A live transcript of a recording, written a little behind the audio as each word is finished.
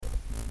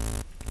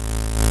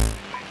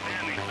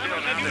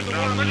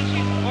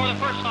emergency for the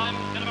first time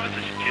in about...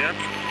 This is Jim,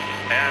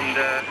 and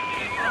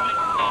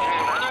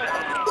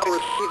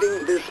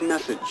receiving this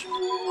message.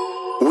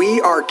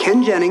 We are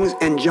Ken Jennings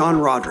and John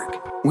Roderick.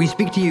 We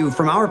speak to you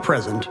from our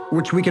present,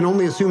 which we can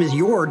only assume is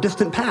your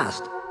distant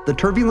past, the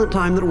turbulent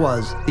time that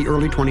was the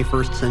early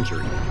 21st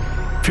century.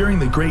 Fearing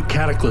the great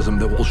cataclysm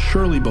that will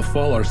surely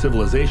befall our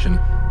civilization,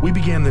 we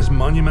began this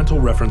monumental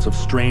reference of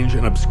strange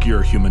and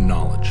obscure human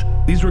knowledge.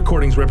 These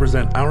recordings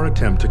represent our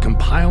attempt to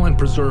compile and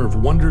preserve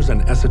wonders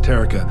and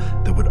esoterica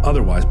that would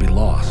otherwise be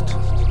lost.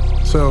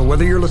 So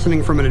whether you're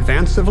listening from an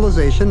advanced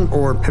civilization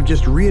or have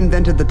just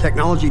reinvented the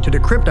technology to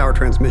decrypt our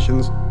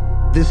transmissions,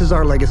 this is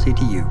our legacy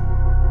to you.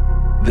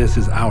 This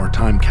is our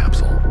time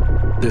capsule.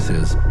 This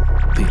is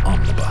the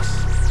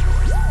Omnibus.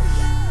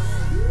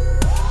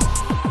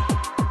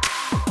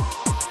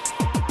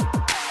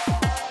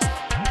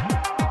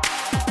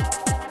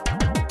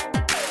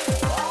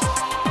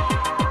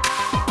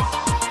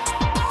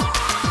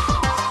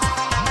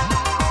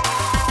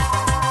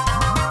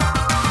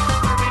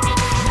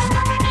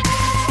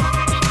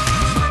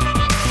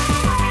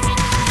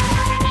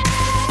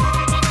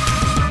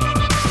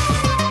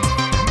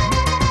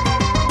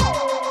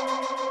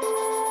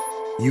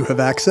 You have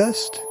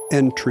accessed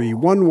entry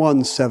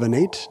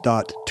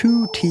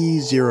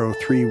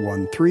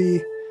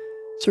 1178.2T0313,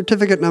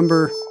 certificate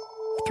number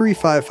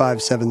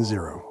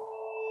 35570.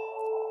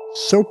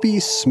 Soapy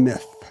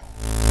Smith.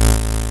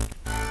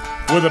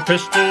 With a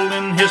pistol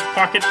in his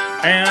pocket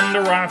and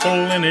a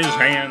rifle in his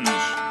hands,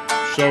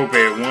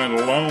 Soapy went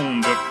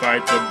alone to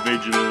fight the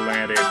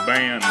vigilante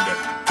band,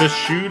 to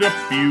shoot a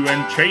few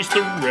and chase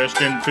the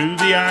rest into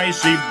the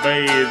icy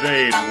bay.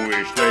 They'd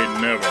wish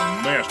they'd never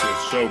messed with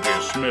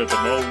Soapy Smith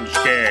of old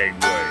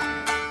Skagway.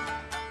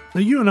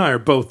 Now, you and I are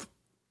both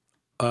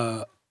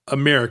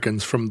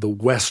Americans from the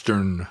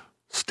western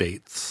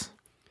states.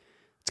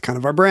 It's kind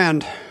of our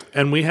brand.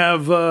 And we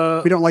have...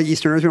 we don't like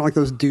Easterners. We don't like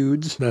those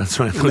dudes. That's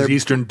right, those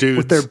Eastern dudes.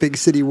 With their big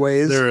city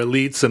ways. Their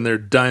elites and their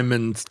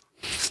diamond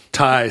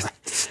tie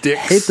sticks.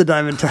 I hate the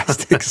diamond tie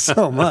sticks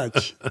so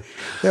much.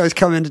 They always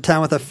come into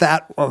town with a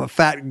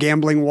fat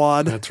gambling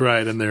wad. That's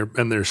right, and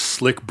their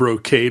slick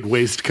brocade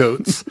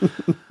waistcoats.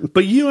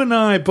 But you and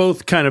I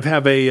both kind of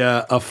have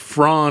a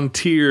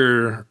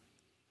frontier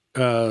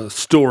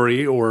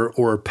story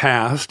or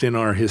past in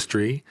our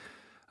history.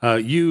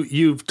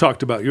 You've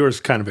talked about yours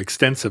kind of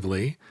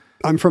extensively.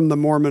 I'm from the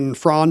Mormon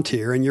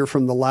frontier, and you're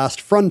from the last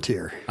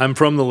frontier. I'm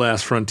from the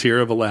last frontier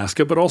of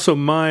Alaska, but also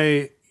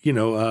my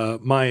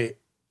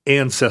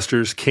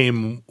ancestors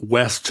came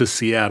west to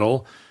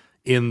Seattle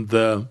in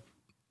the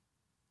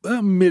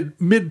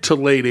mid to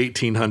late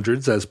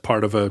 1800s as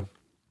part of a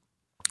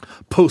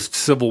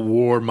post-Civil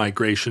War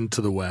migration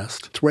to the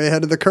west. It's way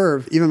ahead of the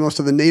curve. Even most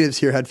of the natives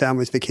here had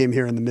families that came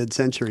here in the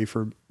mid-century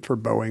for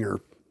Boeing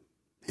or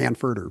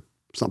Hanford or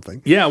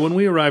something. Yeah, when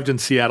we arrived in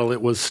Seattle,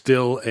 it was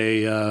still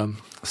a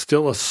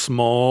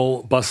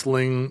small,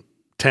 bustling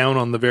town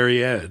on the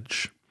very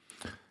edge.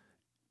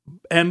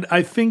 And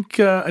I think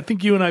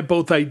you and I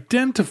both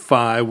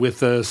identify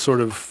with a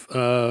sort of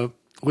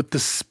with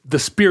the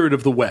spirit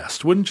of the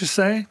West, wouldn't you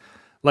say?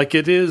 Like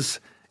it is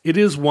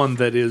one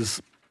that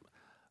is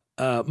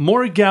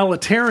more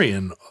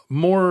egalitarian,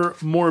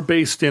 more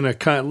based in a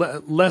kind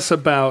less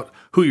about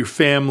who your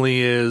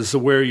family is,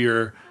 where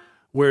you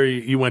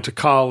went to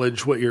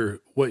college, what your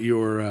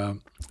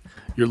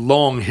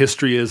long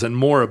history is, and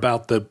more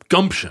about the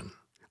gumption.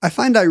 I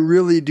find I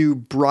really do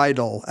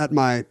bridle at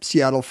my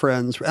Seattle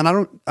friends,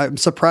 and I'm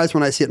surprised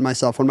when I see it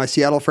myself, when my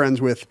Seattle friends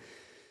with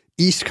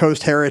East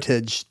Coast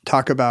heritage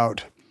talk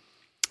about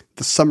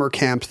the summer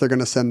camps they're going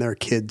to send their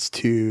kids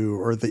to,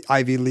 or the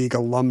Ivy League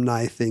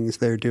alumni things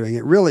they're doing.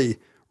 It really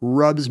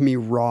rubs me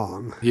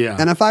wrong. Yeah.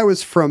 And if I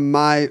was from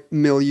my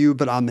milieu,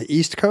 but on the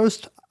East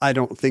Coast, I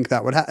don't think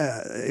that would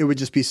it would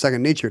just be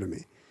second nature to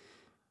me.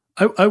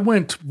 I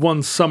went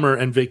one summer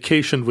and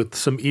vacationed with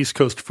some East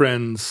Coast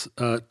friends,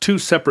 two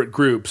separate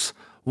groups,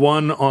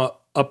 one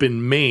up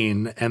in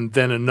Maine and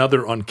then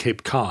another on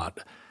Cape Cod.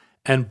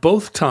 And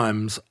both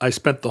times I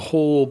spent the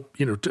whole,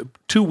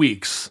 2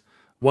 weeks,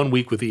 1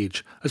 week with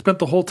each. I spent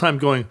the whole time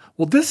going,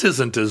 well, this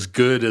isn't as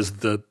good as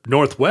the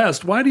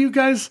Northwest. Why do you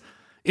guys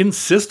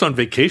insist on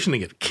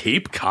vacationing at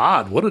Cape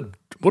Cod? What a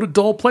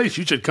dull place.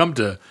 You should come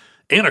to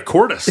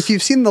Anacortes. If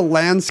you've seen the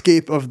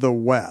landscape of the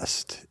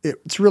West,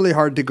 it's really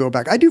hard to go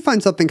back. I do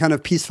find something kind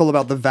of peaceful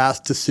about the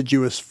vast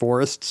deciduous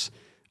forests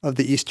of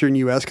the eastern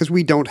U.S. because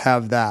we don't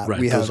have that.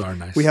 Right, those are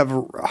nice. We have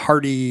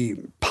hardy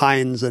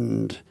pines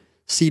and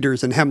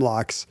cedars and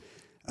hemlocks.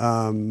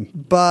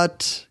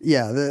 But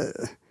yeah,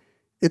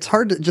 it's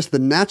hard to just the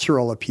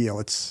natural appeal.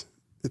 It's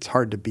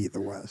hard to beat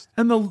the West.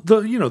 And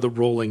the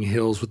rolling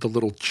hills with the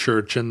little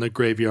church and the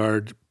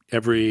graveyard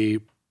every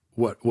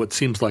what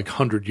seems like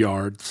 100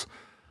 yards.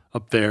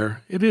 Up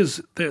there, it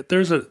is.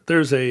 There's a.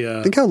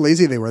 Think how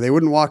lazy they were. They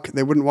wouldn't walk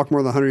more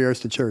than 100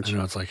 yards to church. I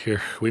know, it's like,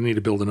 here, we need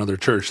to build another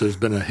church. There's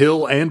been a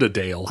hill and a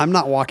dale. I'm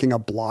not walking a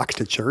block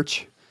to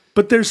church.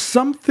 But there's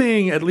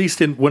something, at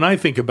least when I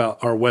think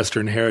about our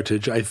Western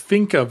heritage, I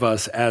think of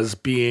us as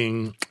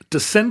being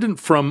descendant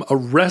from a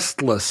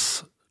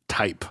restless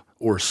type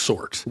or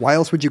sort. Why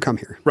else would you come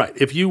here? Right.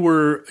 If you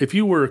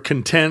were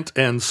content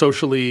and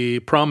socially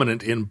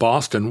prominent in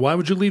Boston, why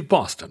would you leave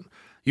Boston?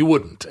 You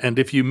wouldn't. And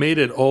if you made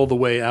it all the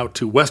way out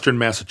to Western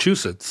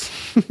Massachusetts,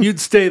 you'd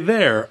stay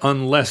there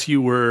unless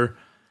you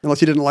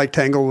didn't like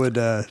Tanglewood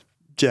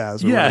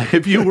jazz. Yeah,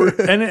 if you were,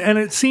 and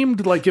it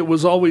seemed like it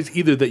was always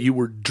either that you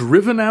were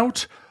driven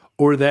out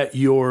or that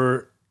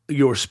your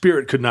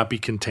spirit could not be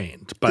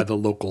contained by the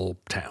local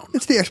town.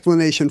 It's the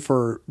explanation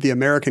for the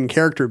American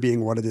character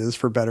being what it is,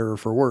 for better or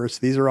for worse.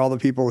 These are all the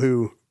people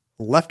who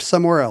left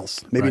somewhere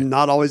else, maybe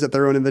not always at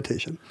their own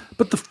invitation.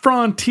 But the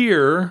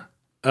frontier,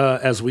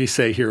 as we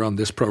say here on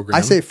this program,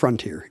 I say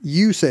frontier.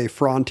 You say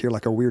frontier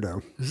like a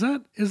weirdo. Is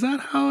that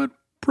how it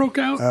broke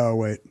out? Oh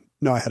wait,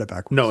 no, I had it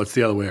backwards. No, it's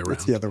the other way around.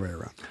 It's the other way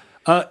around.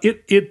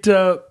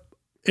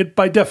 It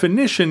by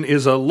definition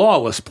is a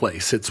lawless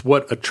place. It's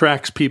what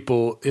attracts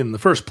people in the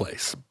first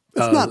place.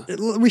 It's not.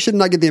 We should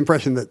not get the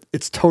impression that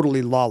it's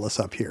totally lawless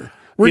up here.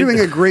 We're doing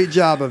a great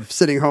job of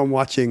sitting home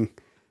watching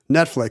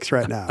Netflix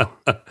right now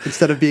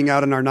instead of being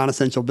out in our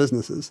non-essential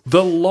businesses.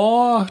 The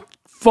law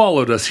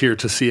followed us here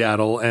to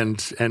Seattle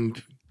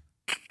and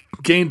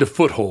gained a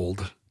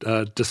foothold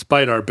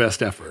despite our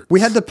best efforts. We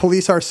had to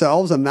police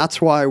ourselves, and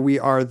that's why we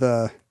are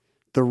the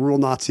rule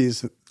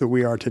Nazis that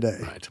we are today.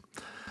 Right.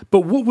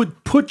 But what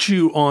would put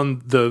you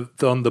on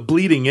the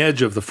bleeding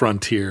edge of the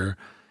frontier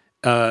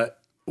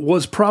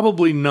was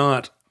probably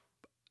not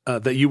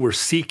that you were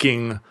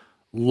seeking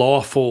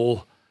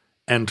lawful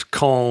and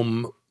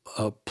calm,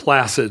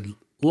 placid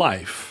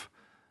life,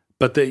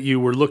 but that you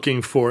were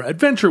looking for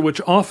adventure,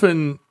 which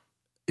often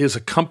is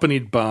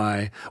accompanied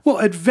by,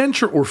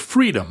 adventure or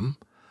freedom.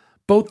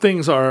 Both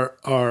things are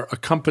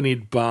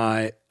accompanied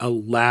by a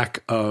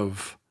lack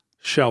of,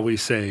 shall we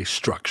say,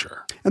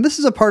 structure. And this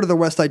is a part of the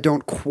West I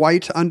don't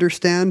quite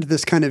understand,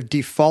 this kind of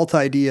default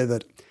idea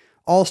that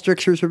all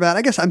strictures are bad.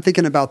 I guess I'm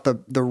thinking about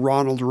the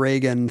Ronald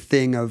Reagan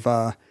thing of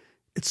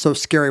it's so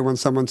scary when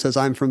someone says,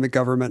 I'm from the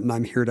government and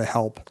I'm here to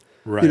help.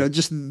 Right.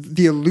 Just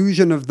the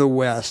illusion of the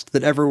West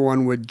that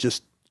everyone would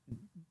just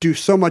do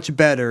so much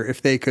better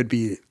if they could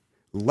be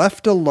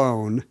left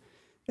alone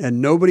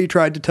and nobody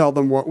tried to tell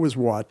them what was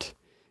what.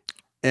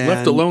 And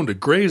left alone to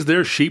graze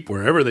their sheep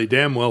wherever they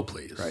damn well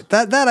please. Right.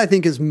 That I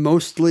think is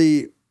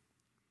mostly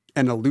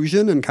an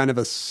illusion and kind of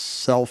a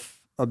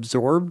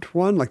self-absorbed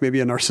one, like maybe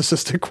a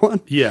narcissistic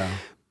one. Yeah.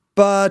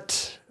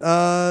 But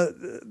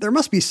there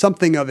must be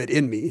something of it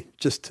in me,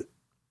 just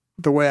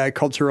the way I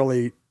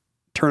culturally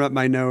turn up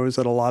my nose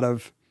at a lot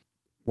of,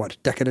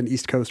 decadent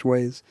East Coast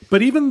ways.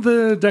 But even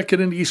the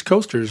decadent East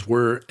Coasters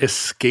were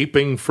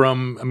escaping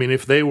from,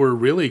 if they were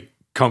really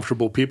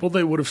comfortable people,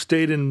 they would have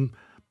stayed in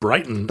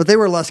Brighton. But they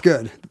were less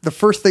good. The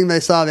first thing they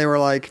saw, they were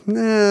like,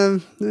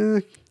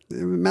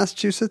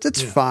 Massachusetts,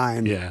 it's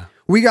fine. Yeah.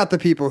 We got the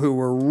people who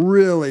were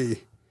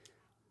really...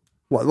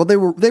 they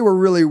were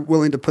really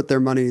willing to put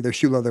their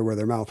shoe leather where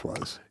their mouth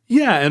was.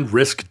 Yeah, and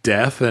risk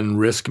death and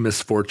risk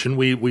misfortune.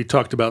 We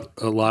talked about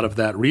a lot of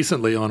that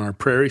recently on our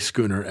Prairie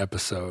Schooner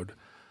episode.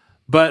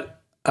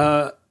 But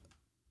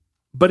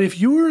if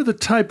you were the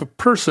type of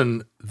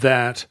person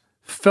that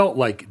felt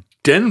like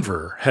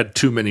Denver had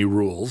too many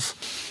rules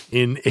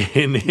in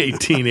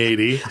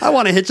 1880, I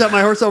want to hitch up my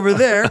horse over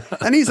there,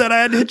 and he said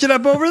I had to hitch it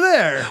up over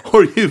there.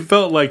 Or you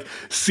felt like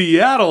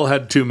Seattle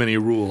had too many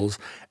rules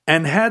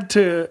and had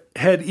to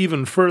head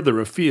even further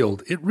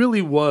afield, it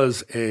really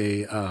was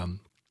there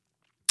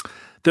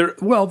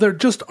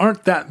just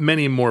aren't that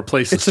many more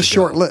places. It's a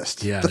short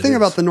list. Yeah, the thing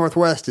about the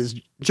Northwest is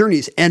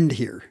journeys end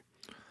here.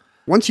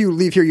 Once you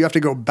leave here, you have to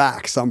go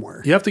back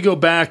somewhere. You have to go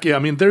back. Yeah,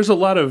 there's a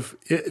lot of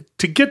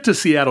to get to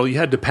Seattle. You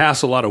had to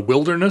pass a lot of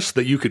wilderness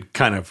that you could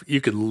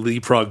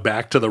leapfrog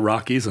back to the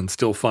Rockies and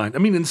still find.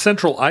 In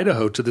central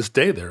Idaho to this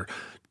day,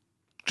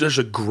 there's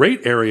a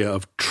great area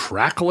of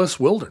trackless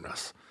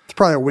wilderness. It's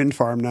probably a wind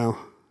farm now.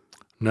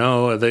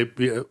 No, they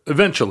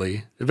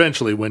eventually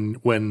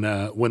when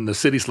the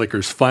city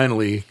slickers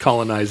finally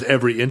colonize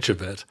every inch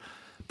of it.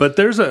 But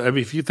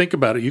if you think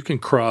about it, you can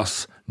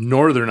cross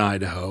northern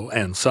Idaho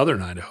and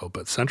southern Idaho,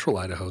 but central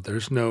Idaho,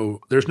 there's no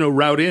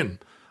route in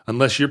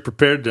unless you're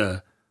prepared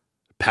to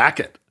pack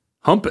it,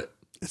 hump it.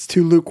 It's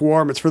too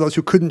lukewarm. It's for those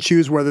who couldn't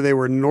choose whether they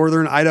were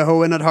northern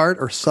Idahoan at heart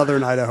or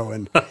southern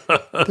Idahoan.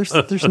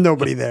 There's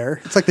nobody there.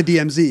 It's like the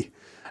DMZ.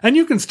 And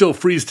you can still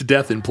freeze to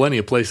death in plenty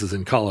of places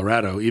in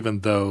Colorado,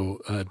 even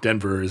though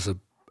Denver is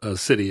a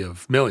city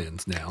of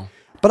millions now.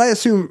 But I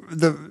assume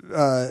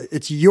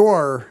it's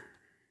your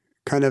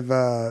kind of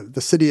the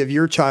city of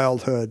your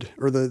childhood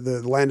or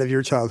the land of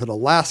your childhood.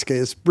 Alaska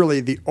is really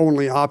the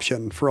only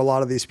option for a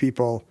lot of these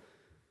people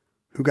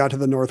who got to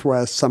the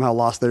Northwest, somehow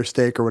lost their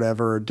stake or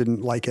whatever, or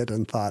didn't like it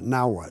and thought,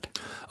 now what?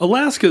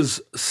 Alaska's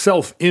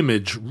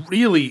self-image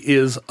really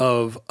is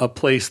of a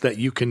place that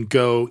you can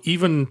go,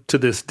 even to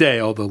this day,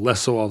 although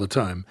less so all the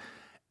time,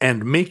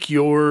 and make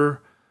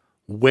your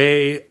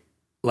way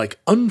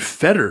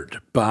unfettered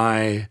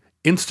by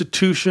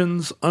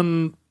institutions,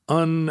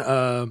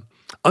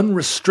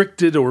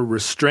 unrestricted or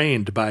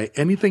restrained by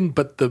anything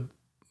but the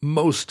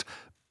most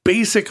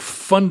basic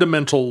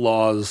fundamental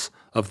laws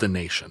of the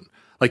nation.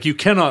 Like you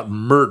cannot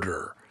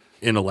murder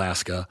in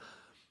Alaska.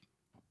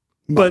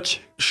 Much. But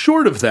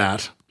short of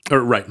that,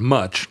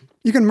 much.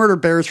 You can murder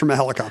bears from a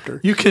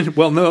helicopter. You can.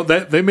 Well, no,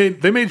 they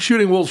made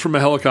shooting wolves from a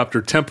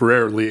helicopter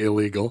temporarily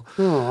illegal.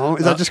 Oh,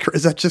 is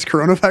that just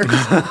coronavirus?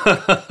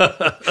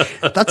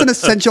 That's an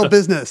essential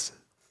business.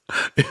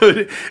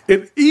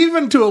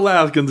 Even to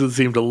Alaskans, it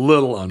seemed a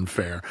little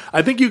unfair.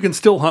 I think you can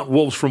still hunt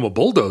wolves from a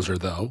bulldozer,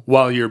 though,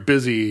 while you're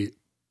busy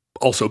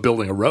also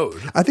building a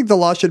road. I think the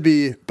law should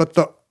be, but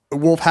the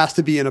wolf has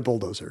to be in a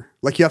bulldozer.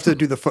 Like you have to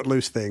do the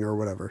footloose thing or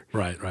whatever.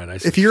 Right.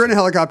 If you're in a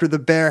helicopter, the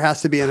bear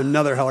has to be in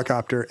another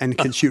helicopter and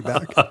can shoot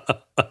back.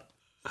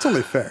 It's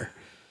only fair.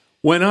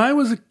 When I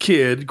was a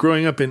kid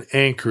growing up in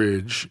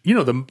Anchorage,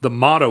 the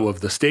motto of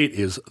the state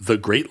is the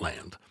Great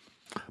Land.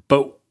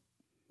 But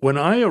when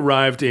I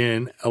arrived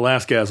in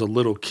Alaska as a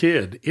little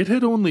kid, it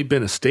had only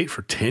been a state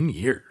for 10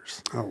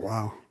 years. Oh,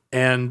 wow.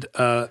 And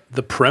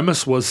the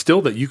premise was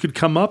still that you could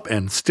come up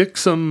and stick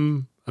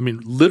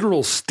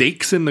literal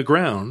stakes in the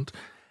ground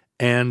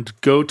and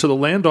go to the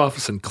land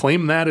office and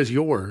claim that as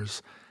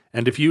yours.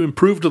 And if you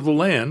improved the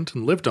land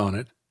and lived on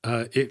it,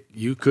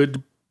 you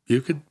could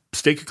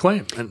stake a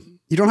claim. And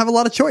you don't have a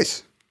lot of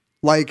choice.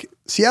 Like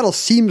Seattle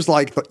seems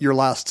like your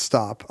last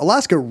stop.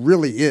 Alaska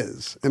really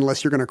is,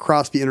 unless you're going to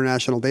cross the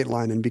international date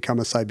line and become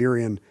a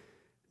Siberian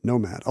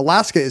nomad.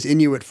 Alaska is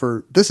Inuit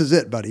for this is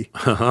it, buddy.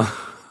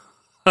 Oh,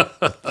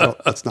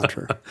 that's not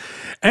true.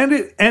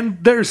 And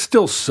there's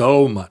still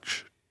so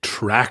much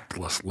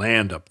tractless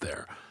land up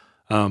there.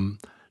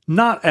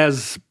 Not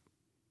as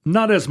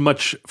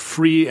much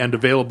free and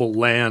available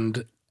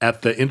land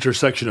at the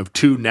intersection of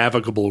two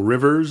navigable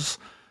rivers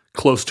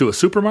close to a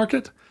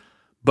supermarket,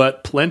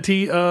 but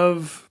plenty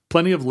of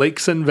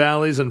lakes and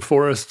valleys and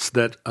forests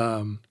that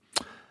are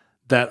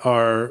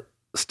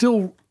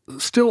still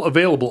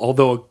available,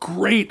 although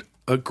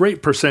a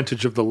great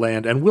percentage of the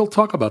land, and we'll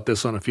talk about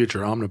this on a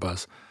future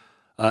omnibus,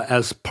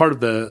 as part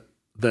of the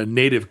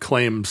Native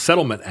Claim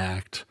Settlement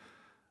Act.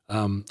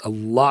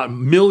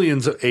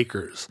 Millions of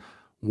acres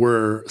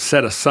were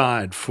set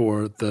aside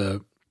for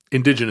the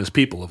indigenous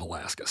people of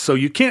Alaska. So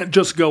you can't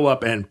just go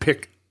up and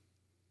pick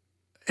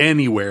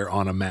anywhere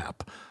on a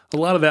map. A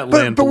lot of that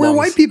land But belongs, we're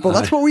white people.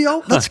 That's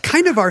that's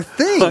kind of our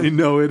thing. I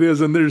know it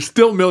is. And there's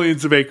still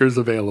millions of acres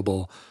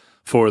available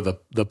for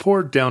the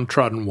poor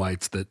downtrodden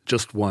whites that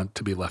just want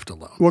to be left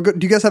alone. Well, do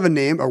you guys have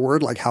a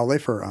word like Haole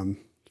for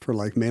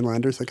like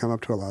mainlanders that come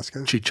up to Alaska?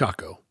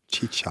 Chichaco.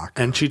 Chichaco.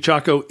 And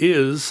Chichaco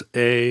is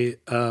a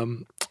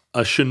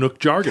Chinook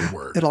jargon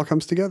word. It all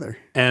comes together.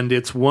 And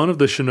it's one of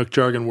the Chinook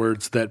jargon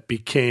words that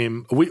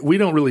became, we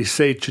don't really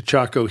say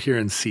Chichaco here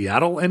in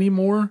Seattle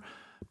anymore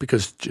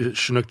because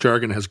Chinook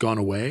jargon has gone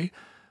away.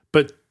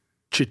 But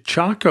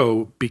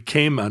Chichaco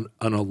became an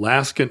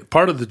Alaskan,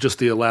 part of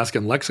the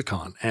Alaskan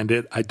lexicon.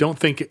 And I don't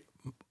think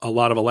a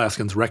lot of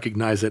Alaskans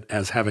recognize it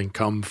as having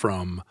come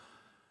from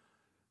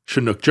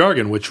Chinook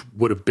jargon, which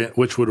would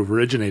have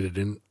originated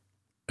in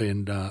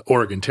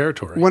Oregon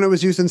Territory. When it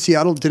was used in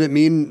Seattle, did it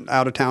mean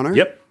out of towner?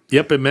 Yep.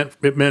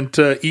 It meant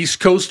East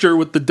Coaster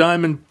with the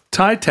diamond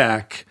tie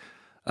tack.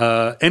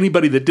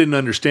 Anybody that didn't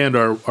understand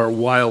our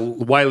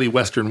wily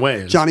Western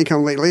ways. Johnny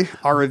come lately,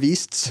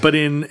 Aravists. But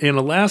in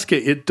Alaska,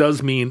 it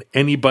does mean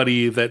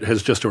anybody that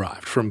has just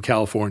arrived from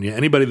California.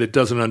 Anybody that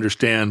doesn't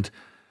understand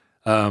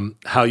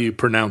how you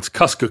pronounce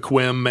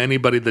Kuskokwim.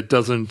 Anybody that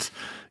doesn't,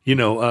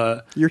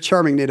 your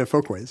charming native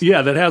folkways.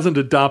 Yeah, that hasn't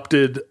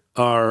adopted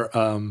our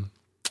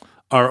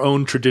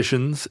own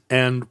traditions.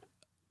 And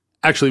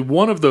actually,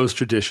 one of those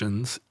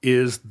traditions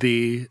is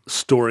the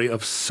story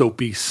of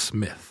Soapy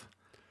Smith.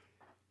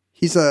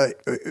 He's a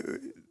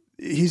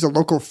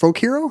local folk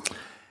hero?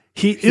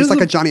 He's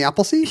like a Johnny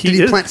Appleseed? Did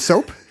he plant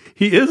soap?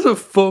 He is a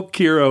folk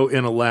hero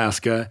in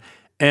Alaska,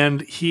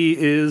 and he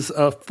is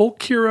a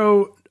folk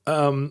hero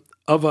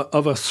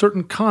of a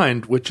certain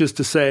kind, which is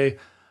to say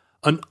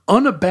an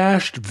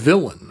unabashed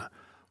villain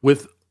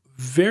with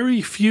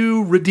very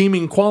few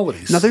redeeming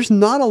qualities. Now, there's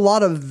not a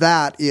lot of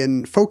that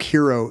in folk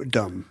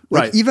hero-dom.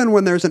 Right. Even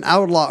when there's an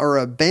outlaw or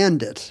a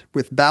bandit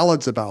with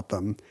ballads about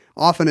them,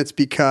 often it's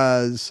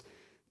because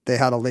they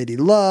had a lady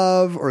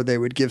love, or they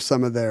would give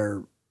some of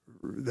their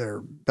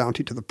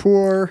bounty to the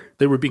poor.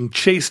 They were being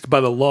chased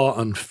by the law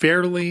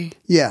unfairly.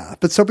 Yeah,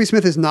 but Soapy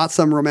Smith is not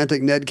some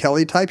romantic Ned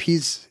Kelly type.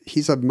 He's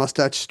a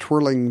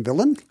mustache-twirling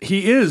villain.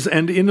 He is,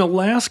 and in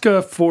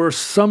Alaska, for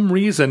some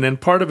reason, and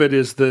part of it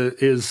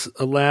is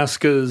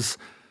Alaska's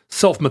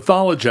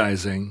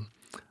self-mythologizing.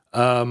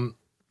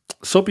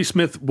 Soapy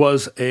Smith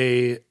was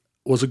a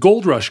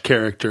Gold Rush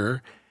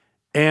character,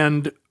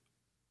 and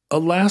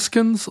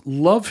Alaskans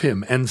love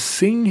him and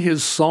sing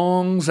his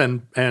songs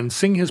and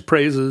sing his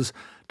praises,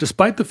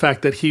 despite the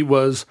fact that he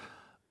was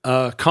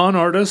a con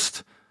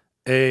artist,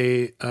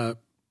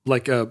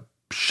 like a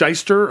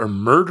shyster or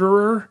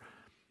murderer.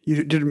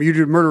 You did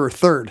murderer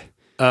third.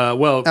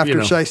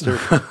 After shyster.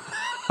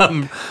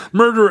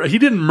 Murderer. He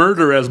didn't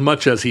murder as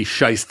much as he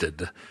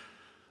shysted.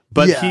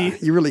 But yeah,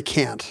 you really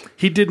can't.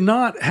 He did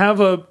not have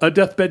a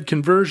deathbed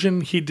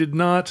conversion. He did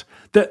not.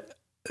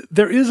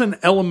 There is an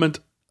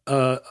element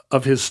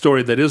of his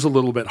story that is a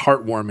little bit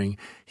heartwarming.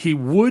 He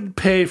would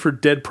pay for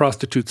dead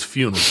prostitutes'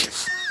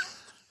 funerals.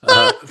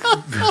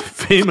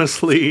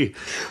 Famously,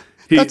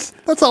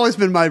 that's always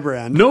been my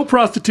brand. no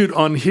prostitute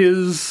on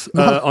his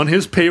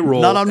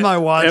payroll, Not on my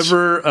watch.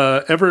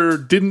 ever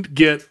didn't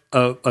get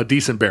a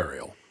decent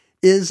burial.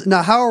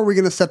 Now, how are we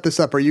going to set this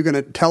up? Are you going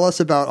to tell us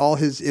about all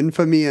his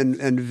infamy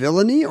and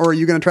villainy, or are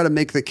you going to try to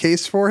make the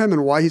case for him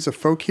and why he's a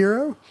folk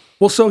hero?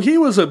 Well, so he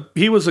was a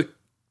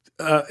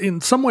in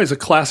some ways a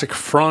classic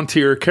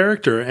frontier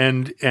character,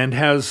 and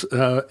has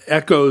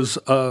echoes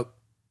of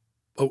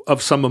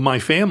some of my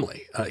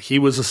family. He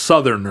was a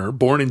Southerner,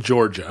 born in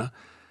Georgia.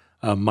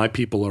 My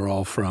people are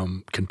all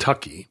from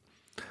Kentucky,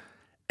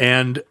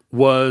 and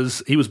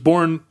he was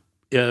born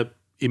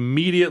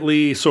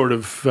immediately, sort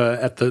of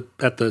at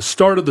the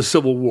start of the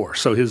Civil War.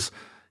 So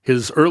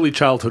his early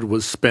childhood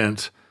was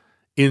spent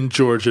in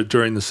Georgia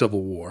during the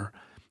Civil War,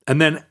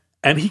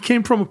 and he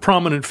came from a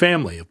prominent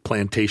family of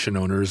plantation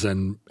owners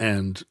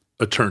and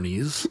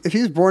attorneys. If he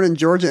was born in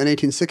Georgia in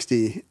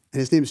 1860 and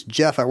his name's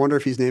Jeff, I wonder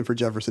if he's named for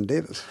Jefferson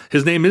Davis.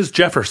 His name is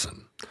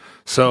Jefferson.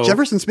 So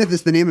Jefferson Smith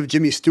is the name of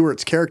Jimmy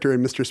Stewart's character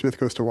in Mr. Smith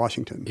Goes to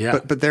Washington. Yeah.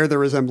 But there the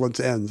resemblance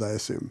ends, I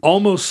assume.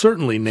 almost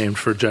certainly named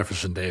for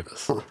Jefferson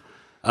Davis.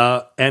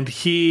 And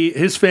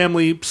his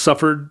family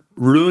suffered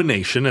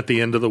ruination at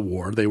the end of the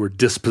war. They were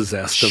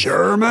dispossessed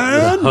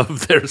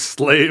of their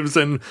slaves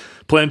and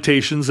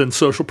plantations and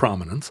social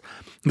prominence.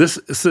 The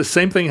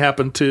same thing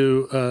happened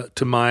to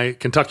my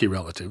Kentucky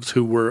relatives,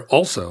 who were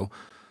also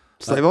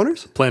Slave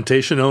owners?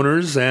 plantation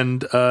owners,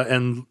 and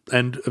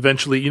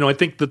eventually, I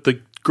think that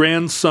the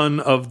grandson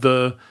of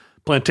the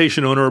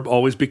plantation owner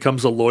always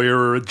becomes a lawyer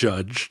or a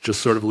judge,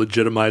 just sort of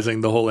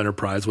legitimizing the whole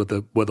enterprise with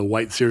a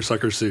white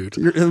seersucker suit.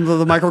 You're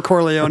the Michael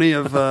Corleone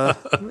of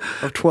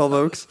 12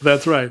 Oaks.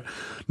 That's right.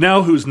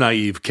 Now who's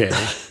naive, Kay?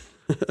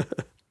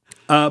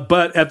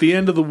 But at the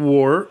end of the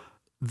war,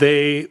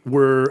 they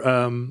were,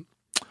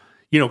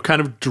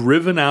 kind of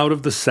driven out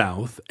of the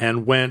South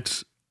and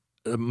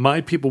my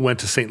people went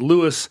to St.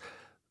 Louis.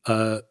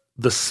 The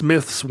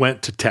Smiths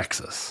went to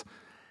Texas.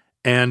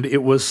 And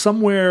it was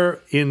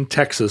somewhere in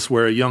Texas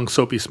where a young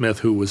Soapy Smith,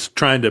 who was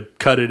trying to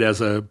cut it as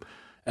a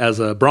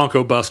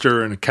Bronco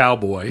buster and a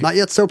cowboy. Not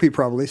yet Soapy,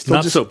 probably.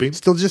 Soapy.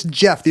 Still just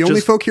Jeff. The only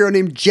folk hero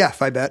named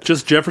Jeff, I bet.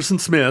 Just Jefferson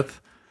Smith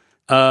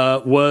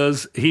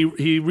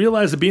he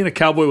realized that being a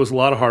cowboy was a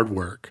lot of hard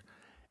work.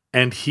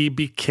 And he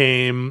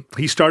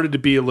started to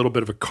be a little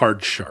bit of a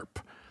card sharp.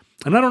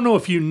 And I don't know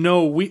if you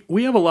know,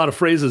 we have a lot of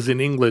phrases in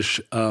English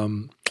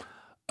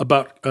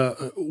about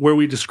where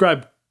we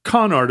describe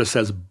con artists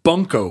as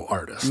bunco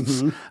artists.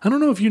 Mm-hmm. I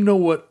don't know if you know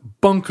what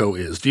bunco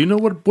is. Do you know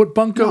what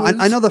bunco is?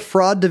 I know the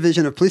fraud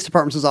division of police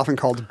departments is often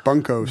called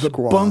bunco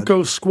squad.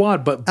 Bunco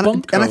squad, but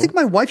bunco. And I think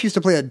my wife used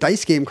to play a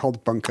dice game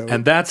called bunco.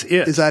 And that's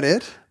it. Is that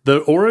it?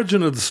 The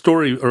origin of the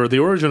story, or the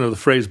origin of the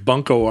phrase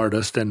bunco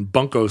artist and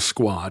bunco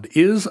squad,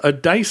 is a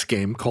dice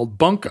game called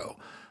bunco,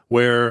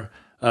 where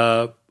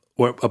a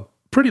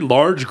pretty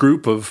large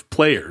group of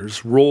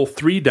players roll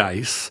 3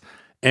 dice,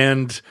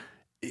 and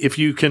if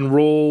you can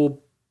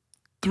roll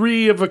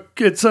 3 of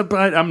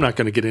I'm not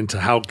going to get into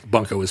how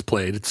bunco is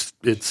played. It's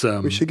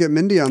we should get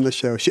Mindy on the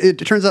show. It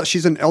turns out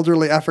she's an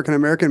elderly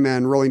African-American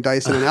man rolling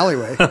dice in an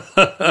alleyway.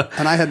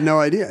 And I had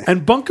no idea.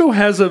 And bunco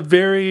has a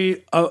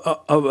very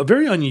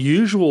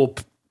unusual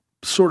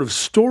sort of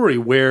story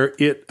where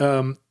it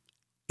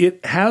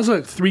has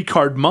a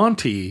 3-card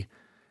Monty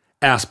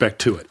aspect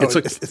to it.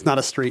 It's not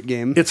a straight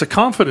game. It's a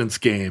confidence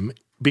game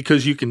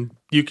because you can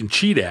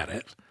cheat at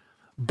it.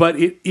 But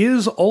it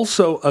is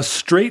also a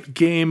straight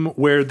game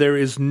where where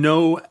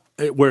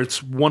it's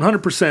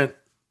 100%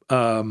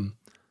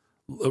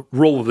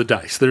 roll of the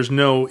dice. There's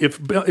no, if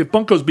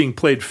bunco's being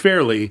played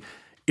fairly,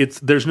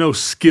 there's no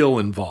skill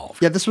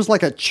involved. Yeah, this was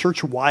like a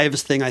church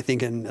wives thing, I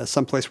think, in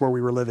someplace where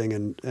we were living,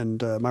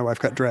 and my wife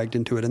got dragged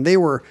into it, and they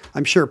were,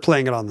 I'm sure,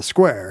 playing it on the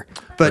square.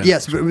 But right.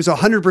 Yes, it was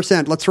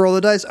 100%. Let's roll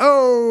the dice.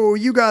 Oh,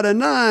 you got a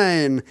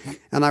 9,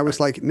 and I was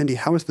like, Mindy,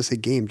 how is this a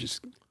game?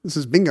 This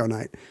is bingo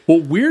night.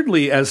 Well,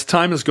 weirdly, as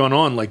time has gone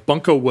on, like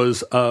bunco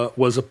was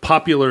a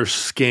popular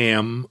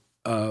scam.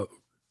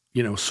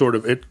 Sort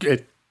of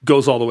it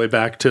goes all the way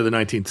back to the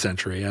 19th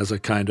century as a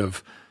kind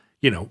of,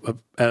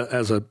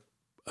 as a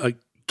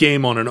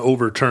game on an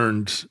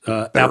overturned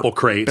apple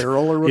crate,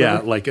 barrel or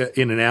whatever. Yeah, like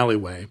in an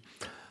alleyway.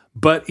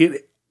 But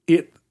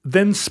it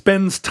then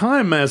spends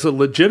time as a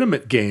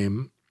legitimate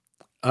game,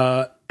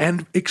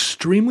 and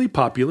extremely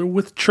popular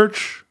with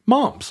church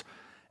moms.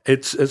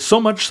 It's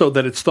so much so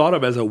that it's thought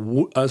of as a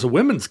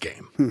women's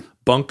game.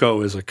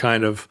 Bunco is a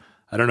kind of,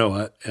 I don't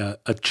know,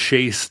 a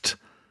chaste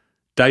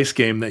dice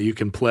game that you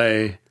can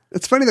play.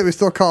 It's funny that we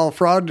still call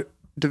fraud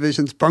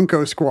divisions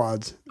bunco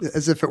squads,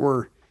 as if it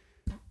were,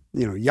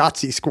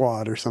 Yahtzee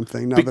squad or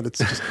something. Now that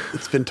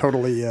it's been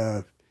totally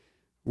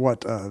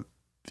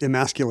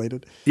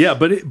emasculated. Yeah,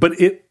 but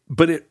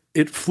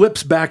it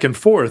flips back and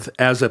forth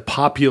as a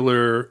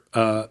popular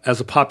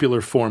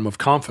form of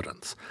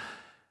confidence.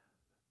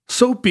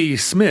 Soapy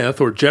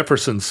Smith, or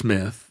Jefferson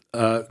Smith,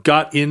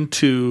 got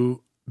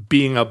into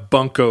being a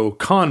bunco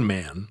con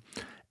man,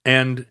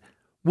 and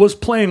was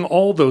playing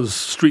all those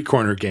street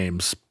corner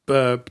games,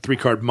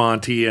 3-card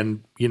Monte,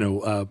 and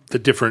the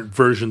different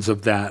versions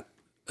of that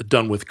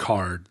done with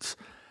cards,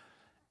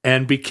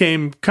 and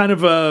became kind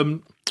of a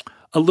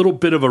little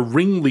bit of a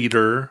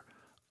ringleader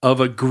of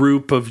a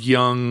group of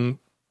young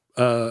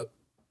scam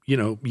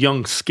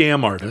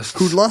artists.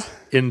 Hoodla?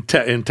 In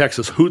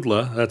Texas.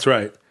 Hoodla, that's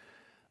right.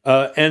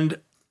 And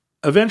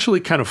eventually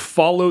kind of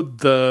followed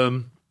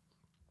the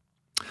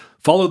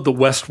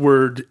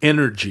westward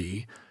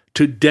energy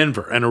to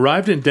Denver and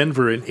arrived in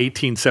Denver in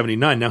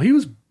 1879. Now, he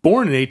was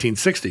born in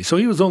 1860, so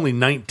he was only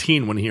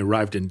 19 when he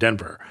arrived in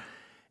Denver,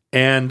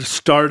 and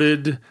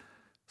started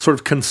sort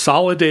of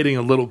consolidating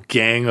a little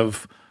gang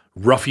of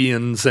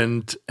ruffians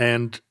and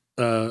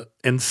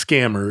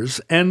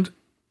scammers, and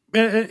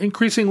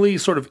increasingly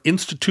sort of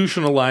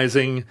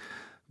institutionalizing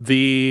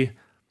the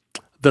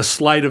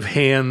sleight of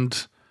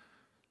hand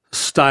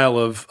style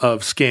of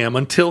scam,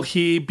 until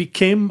he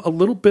became a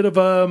little bit of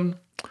a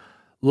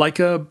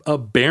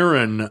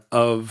baron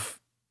of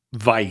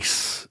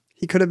vice.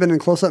 He could have been in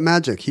Close-Up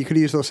Magic. He could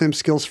have used those same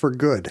skills for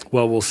good.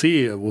 Well, we'll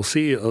see.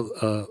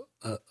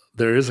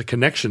 There is a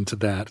connection to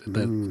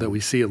that we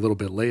see a little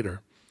bit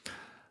later.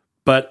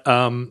 But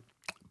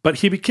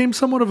he became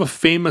somewhat of a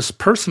famous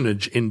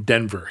personage in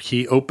Denver.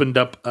 He opened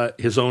up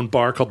his own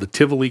bar called the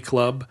Tivoli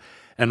Club,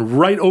 and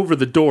right over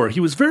the door,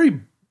 he was very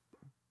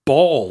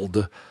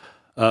bald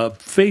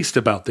faced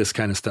about this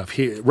kind of stuff.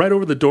 Right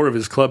over the door of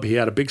his club, he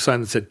had a big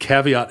sign that said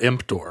 "Caveat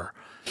Emptor,"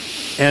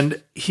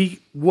 and he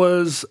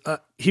was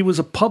a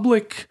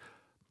public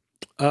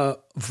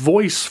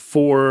voice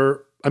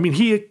for. I mean,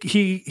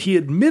 he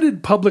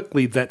admitted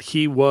publicly that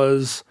he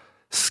was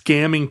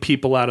scamming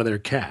people out of their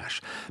cash.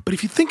 But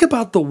if you think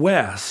about the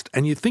West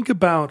and you think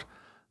about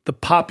the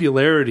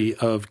popularity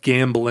of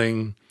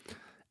gambling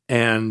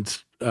and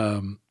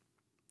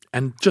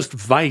just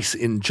vice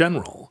in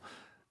general,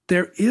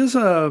 there is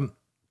a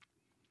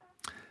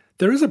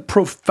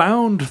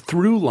profound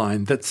through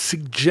line that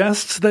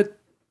suggests that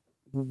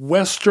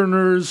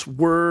Westerners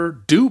were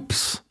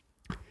dupes.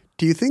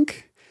 Do you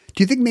think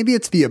maybe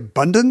it's the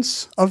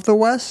abundance of the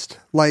West?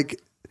 Like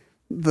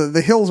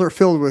the hills are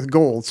filled with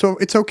gold, so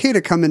it's okay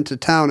to come into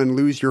town and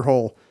lose your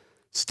whole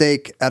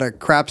stake at a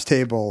craps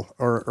table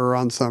or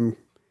on some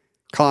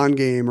con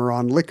game or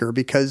on liquor,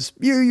 because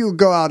you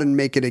go out and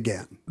make it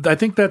again. I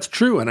think that's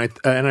true, and I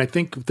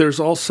think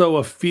there's also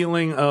a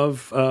feeling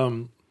of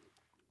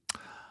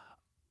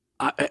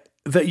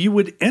that you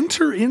would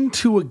enter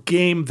into a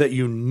game that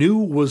you knew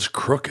was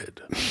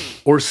crooked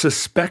or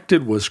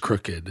suspected was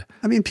crooked.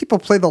 I mean, people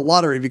play the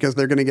lottery because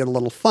they're going to get a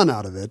little fun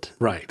out of it.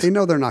 Right. They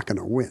know they're not going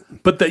to win.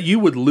 But that you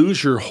would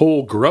lose your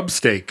whole grub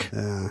stake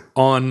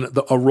on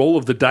a roll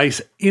of the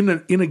dice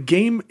in a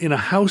game in a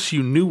house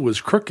you knew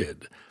was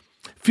crooked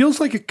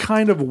feels like a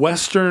kind of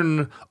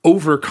Western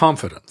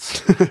overconfidence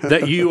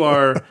that you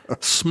are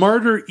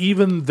smarter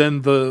even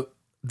than the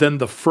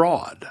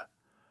fraud.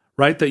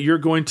 Right, that you're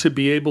going to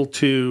be able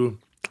to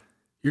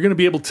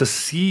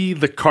see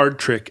the card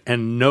trick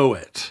and know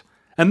it,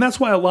 and that's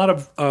why a lot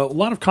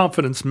of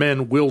confidence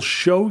men will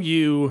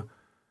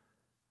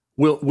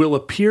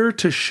appear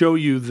to show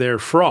you their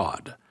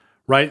fraud.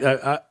 Right,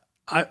 I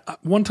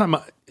one time,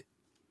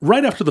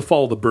 right after the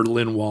fall of the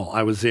Berlin Wall,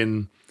 I was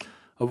in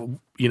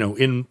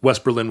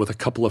West Berlin with a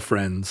couple of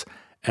friends,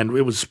 and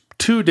it was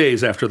 2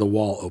 days after the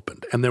wall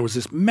opened, and there was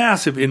this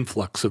massive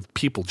influx of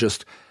people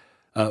just.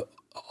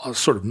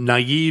 Sort of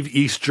naive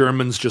East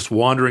Germans just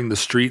wandering the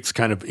streets,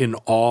 kind of in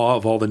awe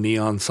of all the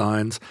neon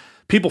signs.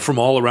 People from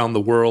all around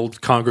the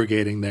world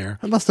congregating there.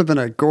 It must have been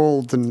a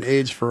golden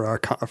age for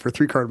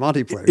 3-card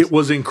Monte players. It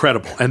was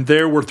incredible. And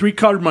there were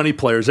 3-card Monte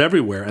players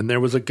everywhere. And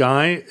there was a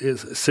guy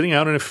sitting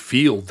out in a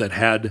field that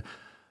had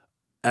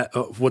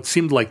what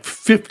seemed like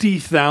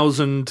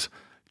 50,000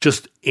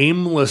 just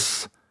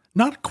aimless,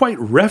 not quite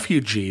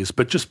refugees,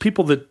 but just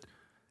people that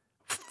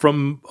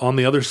from on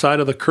the other side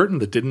of the curtain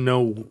that didn't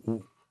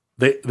know...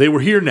 They were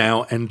here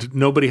now, and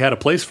nobody had a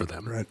place for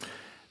them. Right.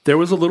 There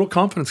was a little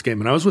confidence game,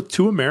 and I was with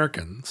 2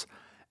 Americans,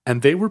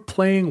 and they were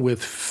playing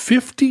with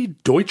 50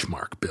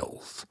 Deutschmark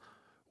bills,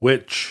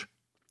 which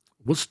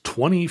was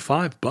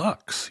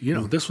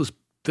 $25.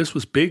 This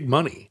was big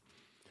money.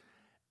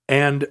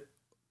 And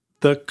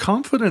the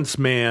confidence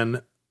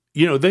man,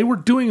 they were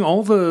doing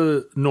all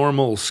the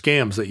normal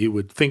scams that you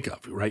would think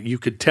of, right? You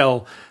could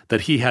tell that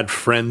he had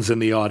friends in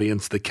the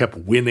audience that kept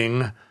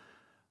winning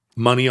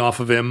money off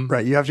of him.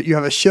 Right. You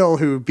have a shill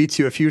who beats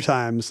you a few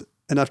times,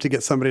 enough to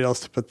get somebody else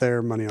to put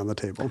their money on the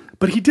table.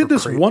 But he did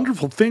this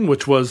wonderful thing,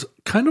 which was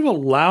kind of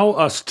allow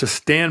us to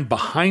stand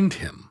behind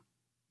him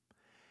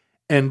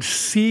and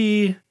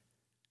see.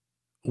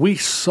 We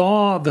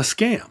saw the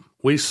scam.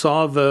 We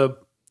saw the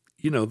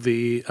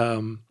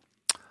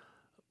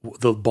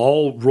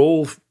ball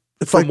roll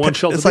from one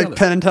shell to the other. It's like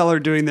Penn and Teller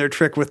doing their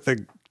trick with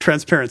the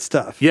transparent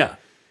stuff. Yeah.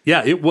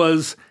 It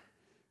was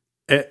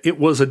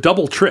a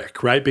double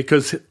trick, right?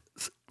 Because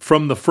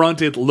from the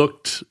front it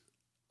looked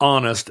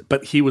honest,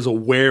 but he was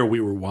aware we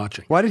were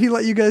watching. Why did he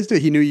let you guys do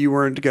it? He knew you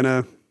weren't going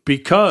to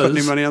put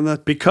any money on the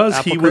because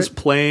he was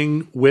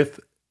playing with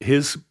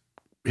his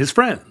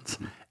friends.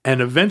 And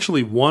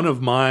eventually one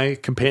of my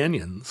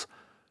companions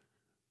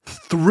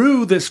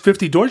threw this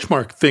 50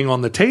 Deutschmark thing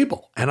on the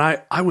table. And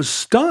I was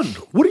stunned.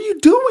 What are you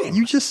doing?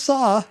 You just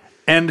saw.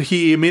 And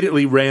he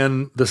immediately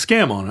ran the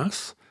scam on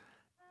us.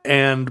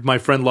 And my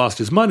friend lost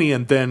his money.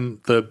 And then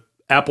the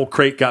Apple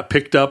crate got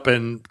picked up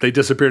and they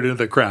disappeared into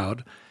the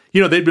crowd.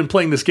 You know, they'd been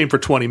playing this game for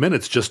 20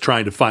 minutes just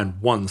trying to find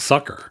one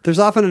sucker. There's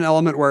often an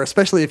element where,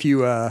 especially if you,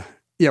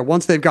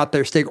 once they've got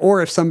their stake,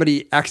 or if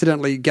somebody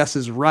accidentally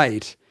guesses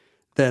right,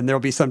 then there'll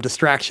be some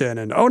distraction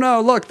and, oh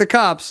no, look, the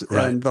cops,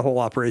 Right. and the whole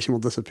operation will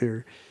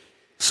disappear.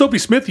 Soapy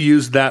Smith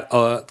used that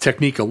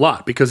technique a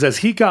lot because as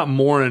he got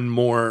more and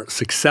more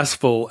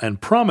successful and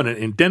prominent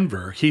in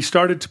Denver, he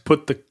started to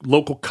put the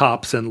local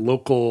cops and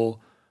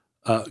local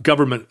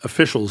government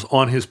officials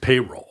on his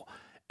payroll.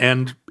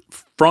 And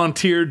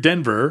Frontier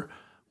Denver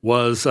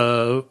was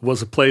a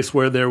place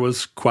where there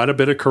was quite a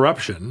bit of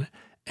corruption.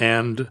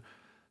 And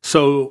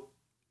so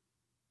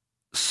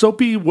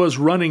Soapy was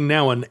running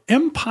now an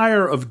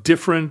empire of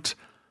different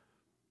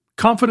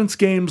confidence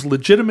games,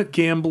 legitimate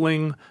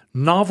gambling,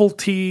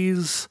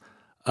 novelties,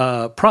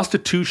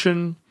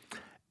 prostitution,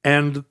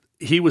 and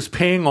he was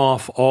paying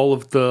off all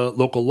of the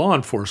local law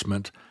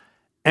enforcement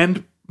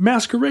and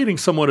masquerading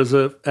somewhat as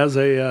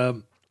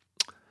a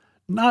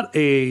not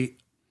a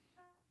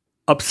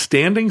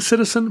upstanding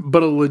citizen,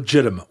 but a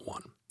legitimate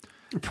one.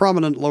 A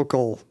prominent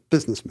local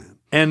businessman.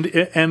 And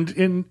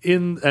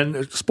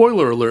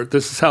spoiler alert,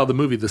 this is how the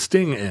movie The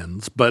Sting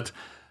ends, but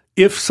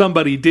if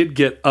somebody did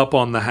get up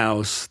on the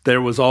house, there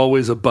was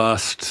always a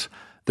bust.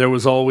 There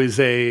was always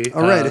a...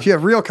 All right, if you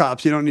have real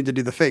cops, you don't need to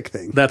do the fake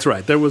thing. That's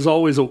right. There was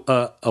always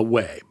a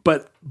way.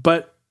 But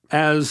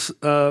as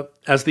the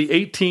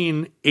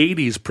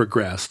 1880s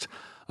progressed,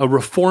 a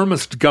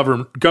reformist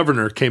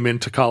governor came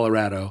into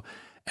Colorado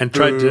and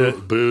tried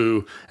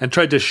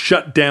to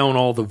shut down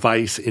all the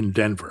vice in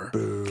Denver.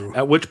 Boo.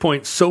 At which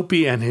point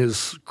Soapy and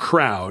his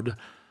crowd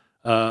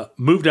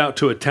moved out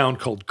to a town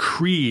called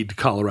Creede,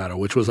 Colorado,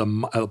 which was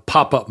a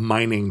pop-up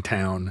mining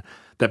town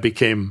that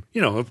became,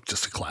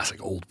 just a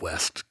classic Old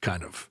West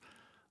kind of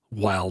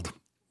wild,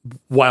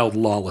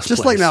 lawless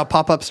Just place. like now,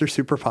 pop-ups are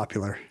super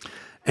popular.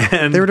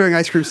 And they were doing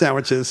ice cream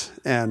sandwiches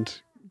and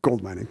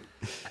gold mining.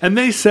 And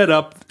they set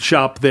up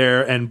shop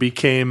there and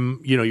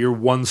became, your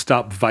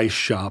one-stop vice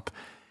shop.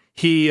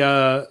 He,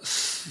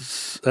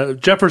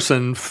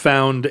 Jefferson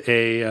found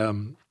a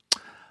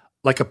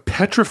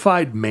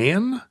petrified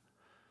man,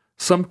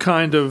 some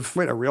kind of...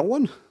 Wait, a real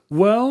one?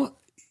 Well,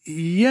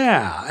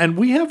 yeah. And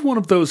we have one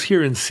of those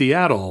here in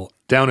Seattle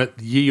down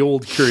at Ye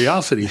Old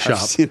Curiosity Shop. I've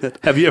seen it.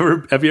 Have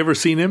you ever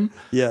seen him?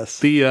 Yes.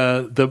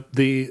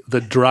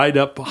 The dried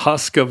up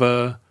husk of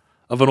an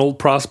old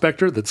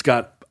prospector that's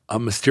got a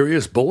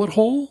mysterious bullet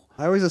hole?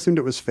 I always assumed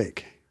it was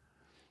fake.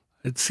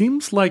 It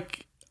seems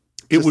like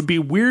it would be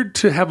weird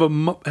to have a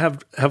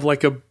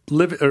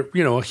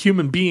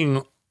human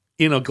being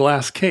in a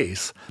glass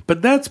case.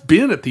 But that's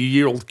been at the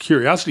Ye Old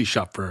Curiosity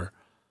Shop for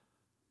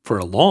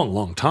a long,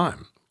 long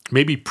time.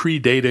 Maybe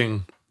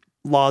predating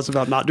laws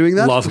about not doing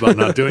that.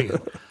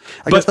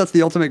 I guess that's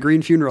the ultimate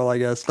green funeral. I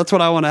guess that's what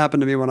I want to happen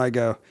to me when I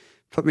go.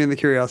 Put me in the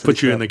curiosity.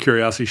 Put you shop. in the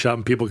curiosity shop,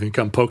 and people can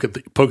come poke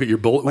at your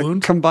bullet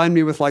wound. Combine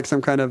me with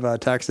some kind of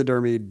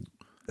taxidermied,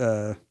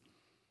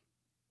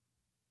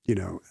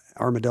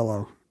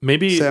 armadillo.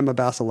 Maybe Sam a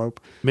basalope.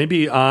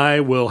 Maybe I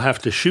will have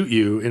to shoot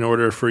you in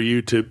order for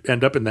you to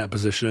end up in that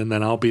position, and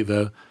then I'll be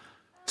the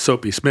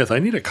Soapy Smith. I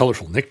need a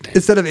colorful nickname.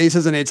 Instead of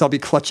aces and eights, I'll be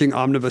clutching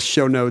omnibus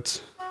show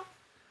notes.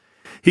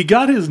 He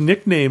got his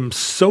nickname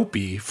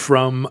Soapy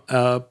from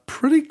a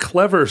pretty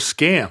clever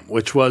scam,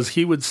 which was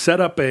he would set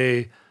up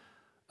a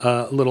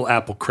little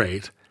Apple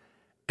crate,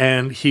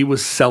 and he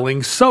was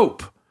selling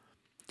soap.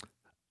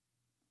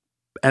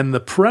 And the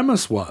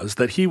premise was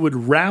that he would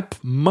wrap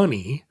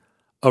money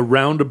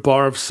around a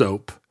bar of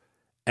soap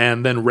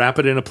and then wrap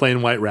it in a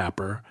plain white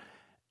wrapper,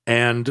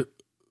 and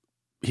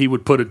he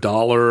would put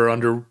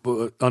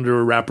 $1 under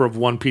a wrapper of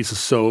one piece of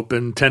soap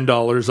and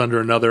 $10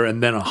 under another,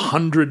 and then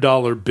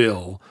 $100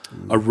 bill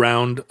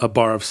around a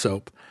bar of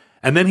soap.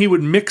 And then he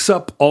would mix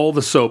up all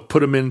the soap, put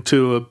them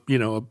into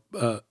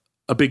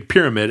a big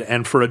pyramid,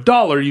 and for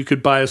 $1 you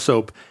could buy a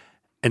soap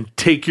and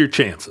take your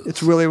chances.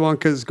 It's Willy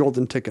Wonka's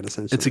golden ticket,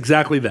 essentially. It's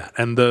exactly that.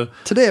 And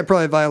today it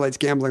probably violates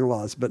gambling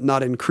laws, but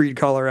not in Creede,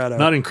 Colorado.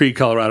 Not in Creede,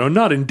 Colorado,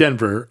 not in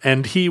Denver.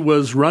 And he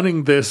was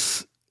running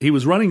this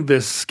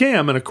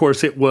scam, and of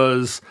course it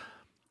was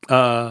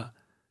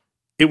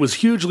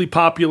hugely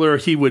popular.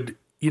 He would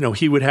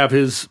have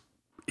his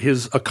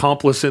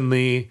accomplice in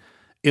the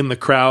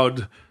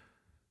crowd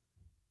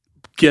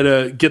get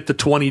the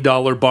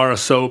 $20 bar of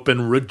soap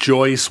and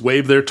rejoice,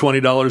 wave their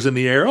 $20 in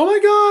the air. Oh my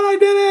God, I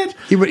did it!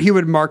 He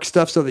would mark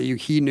stuff so that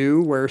he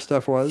knew where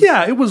stuff was.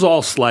 Yeah, it was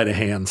all sleight of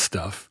hand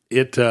stuff.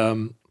 It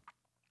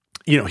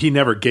he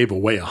never gave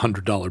away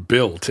 $100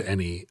 bill to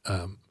any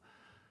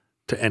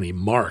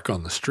mark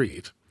on the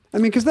street. I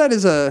mean, because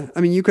that's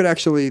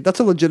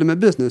a legitimate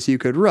business you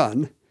could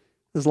run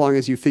as long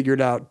as you figured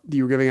out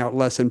you were giving out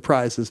less in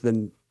prizes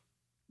than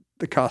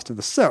the cost of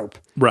the soap.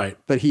 Right.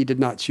 But he did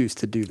not choose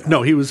to do that.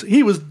 No, he was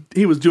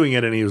doing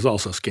it, and he was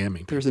also scamming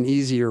people. There's an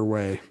easier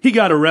way. He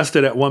got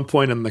arrested at one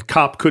point, and the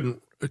cop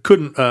couldn't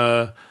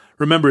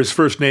remember his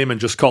first name and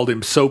just called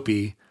him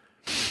Soapy.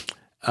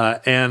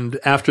 And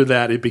after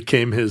that, it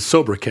became his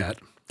sobriquet,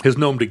 his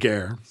nom de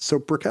guerre.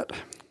 Sobriquet?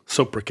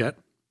 Sobriquet.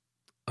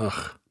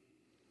 Ugh.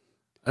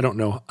 I don't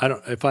know.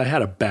 If I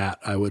had a bat,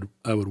 I would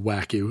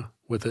whack you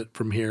with it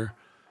from here.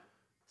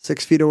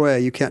 6 feet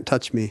away. You can't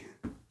touch me.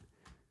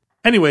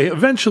 Anyway,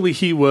 eventually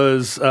he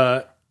was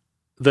the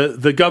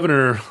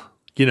governor.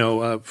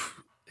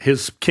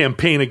 His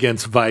campaign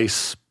against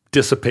vice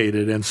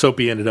dissipated, and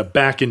Soapy ended up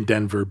back in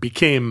Denver.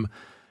 Became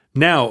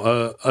now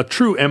a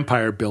true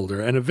empire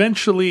builder, and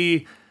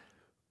eventually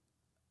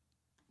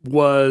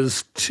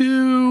was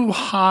too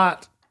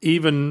hot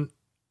even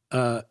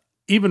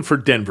for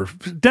Denver.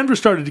 Denver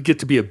started to get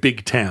to be a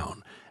big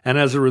town, and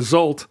as a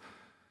result,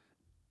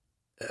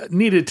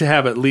 needed to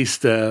have at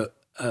least a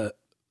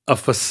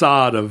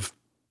facade of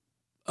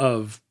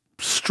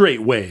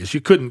straight ways.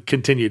 You couldn't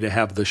continue to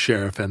have the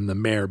sheriff and the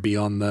mayor be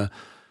on the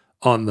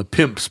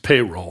pimp's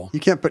payroll. You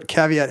can't put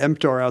caveat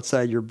emptor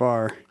outside your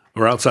bar.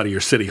 Or outside of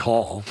your city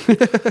hall.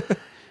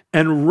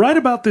 And right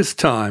about this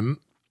time,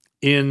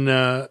 in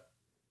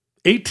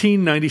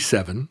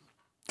 1897,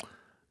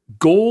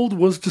 gold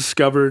was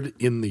discovered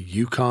in the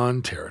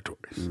Yukon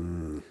territories.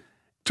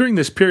 During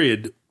this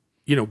period,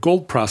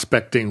 gold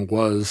prospecting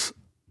was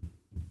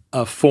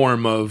a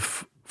form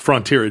of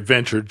frontier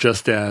adventure,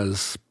 just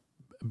as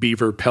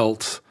beaver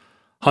pelt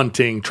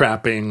hunting,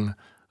 trapping.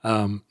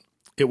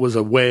 It was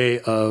a way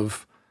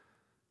of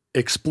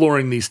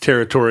exploring these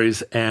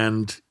territories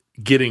and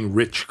getting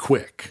rich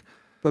quick.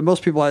 But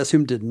most people, I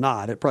assume, did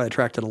not. It probably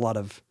attracted a lot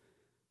of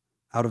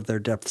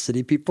out-of-their-depth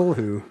city people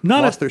who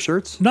lost their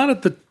shirts.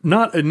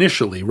 Not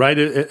initially, right?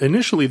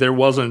 Initially, there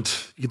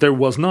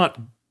was not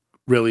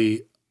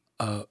really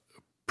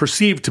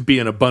perceived to be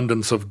an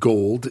abundance of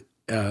gold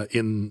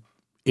in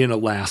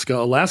Alaska.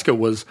 Alaska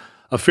was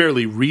a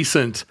fairly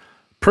recent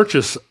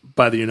purchase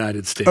by the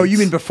United States. Oh, you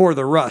mean before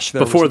the rush?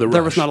 There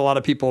was not a lot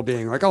of people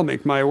being like, "I'll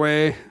make my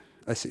way."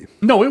 I see.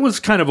 No, it was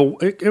kind of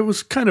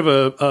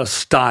a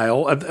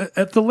style.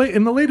 In the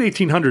late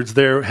 1800s,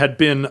 there had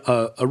been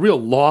a real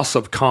loss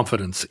of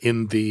confidence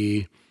in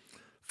the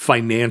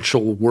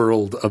financial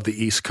world of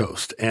the East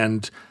Coast,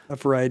 and a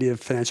variety of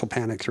financial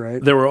panics.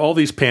 Right. There were all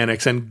these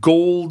panics, and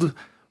gold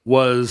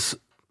was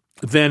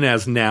then,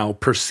 as now,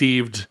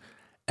 perceived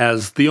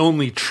as the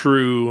only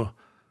true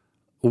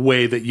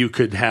way that you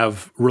could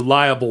have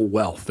reliable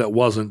wealth that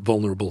wasn't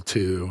vulnerable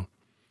to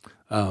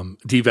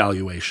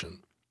devaluation.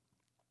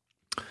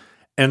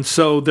 And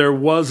so there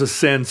was a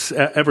sense,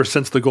 ever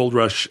since the gold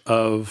rush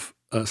of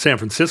San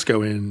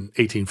Francisco in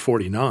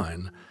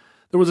 1849,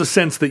 there was a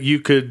sense that you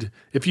could,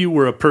 if you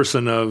were a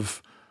person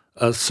of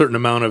a certain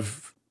amount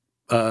of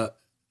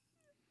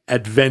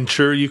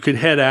adventure, you could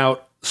head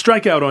out,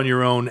 strike out on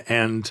your own,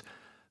 and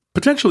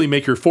potentially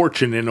make your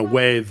fortune in a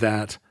way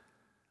that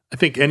I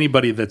think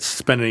anybody that's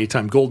spent any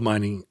time gold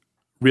mining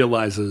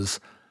realizes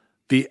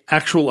the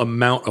actual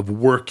amount of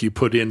work you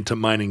put into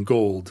mining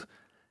gold.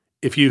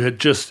 If you had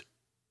just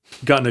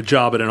gotten a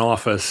job at an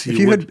office,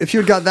 if you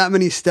had got that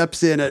many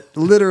steps in at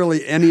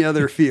literally any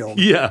other field,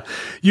 yeah,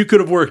 you could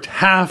have worked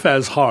half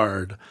as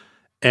hard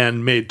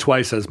and made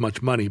twice as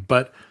much money.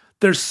 But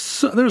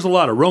there's a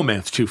lot of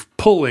romance to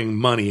pulling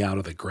money out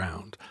of the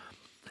ground.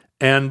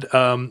 And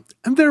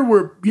there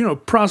were,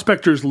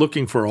 prospectors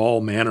looking for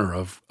all manner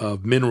of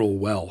mineral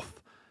wealth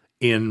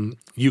in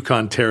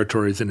Yukon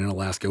territories and in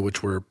Alaska,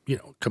 which were,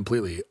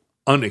 completely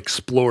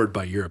unexplored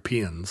by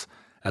Europeans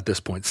at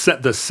this point,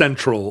 the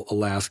central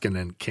Alaskan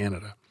and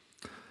Canada.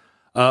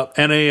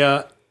 And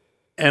a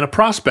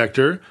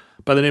prospector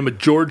by the name of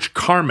George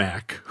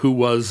Carmack, who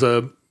was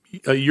a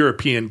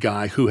European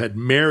guy who had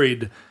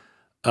married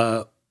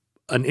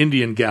an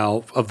Indian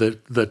gal of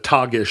the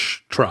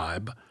Tagish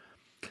tribe.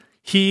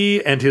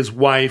 He and his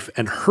wife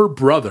and her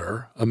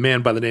brother, a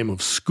man by the name of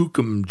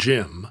Skookum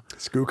Jim.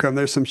 Skookum,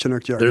 there's some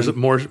Chinook jargon. There's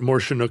more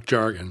Chinook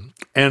jargon.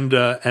 And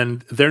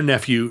their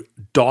nephew,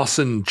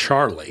 Dawson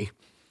Charlie.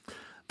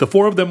 The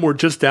four of them were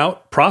just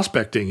out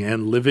prospecting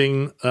and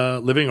living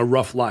a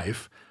rough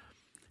life.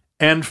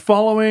 And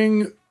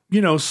following,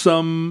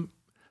 some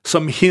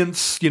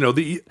hints,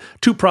 the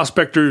two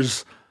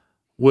prospectors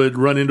would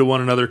run into one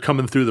another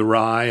coming through the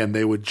rye, and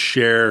they would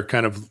share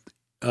kind of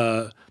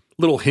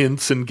little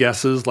hints and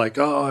guesses like,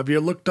 "Oh, have you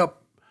looked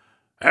up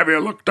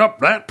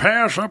that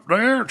pass up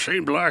there? It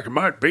seems like it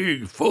might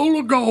be full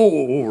of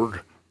gold."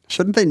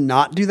 Shouldn't they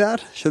not do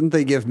that? Shouldn't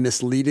they give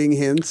misleading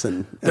hints?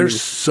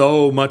 There's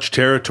so much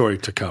territory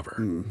to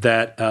cover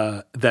that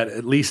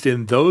at least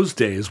in those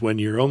days, when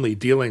you're only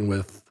dealing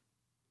with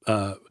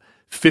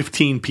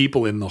 15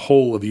 people in the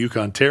whole of the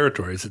Yukon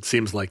territories, it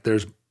seems like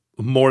there's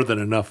more than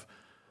enough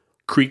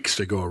creeks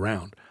to go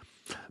around.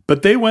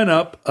 But they went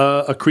up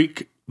a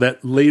creek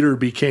that later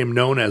became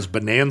known as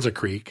Bonanza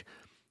Creek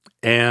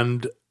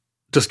and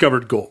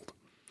discovered gold.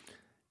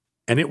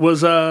 And it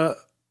was a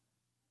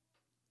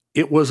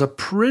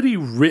pretty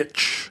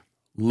rich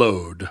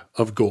load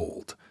of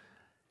gold.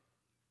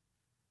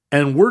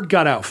 And word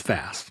got out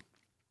fast.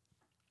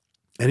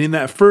 And in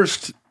that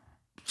first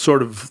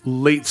sort of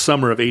late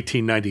summer of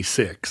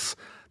 1896,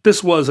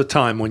 this was a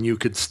time when you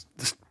could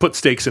put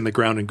stakes in the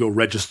ground and go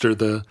register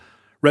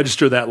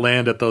that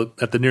land at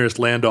the nearest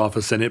land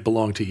office, and it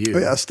belonged to you. Oh,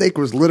 yeah, a stake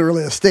was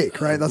literally a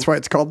stake, right? That's why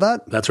it's called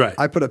that? That's right.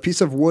 I put a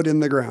piece of wood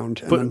in the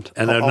ground. And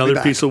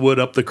another piece of wood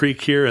up the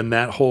creek here, and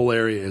that whole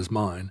area is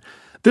mine.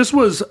 This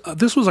was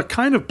a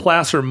kind of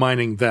placer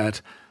mining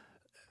that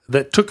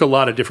took a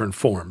lot of different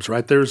forms,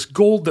 right? There's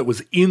gold that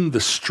was in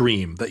the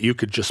stream that you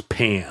could just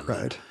pan.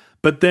 Right.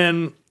 But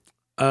then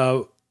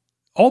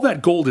all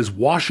that gold is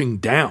washing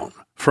down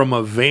from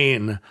a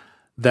vein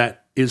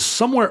that is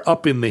somewhere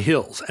up in the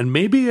hills. And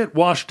maybe it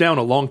washed down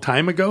a long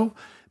time ago.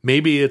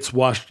 Maybe it's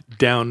washed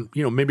down,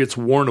 maybe it's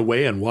worn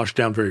away and washed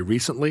down very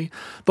recently.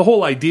 The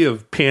whole idea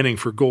of panning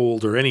for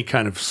gold or any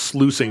kind of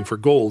sluicing for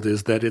gold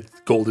is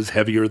that gold is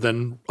heavier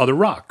than other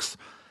rocks.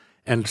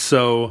 And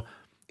so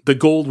the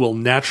gold will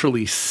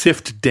naturally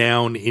sift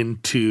down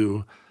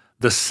into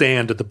the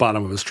sand at the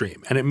bottom of a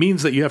stream. And it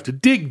means that you have to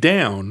dig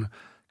down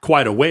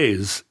quite a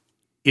ways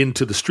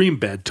into the stream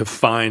bed to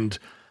find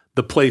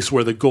the place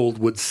where the gold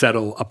would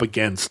settle up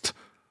against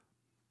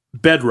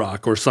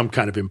bedrock or some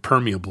kind of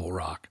impermeable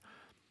rock.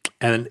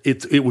 And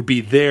it would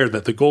be there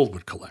that the gold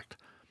would collect.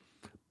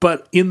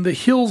 But in the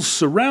hills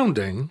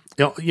surrounding,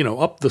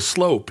 up the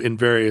slope in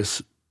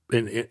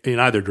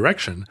either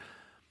direction,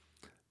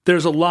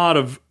 there's a lot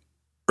of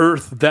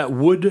earth that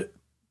would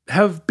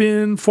have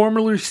been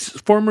formerly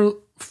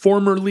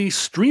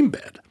stream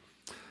bed.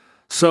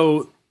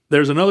 So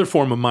there's another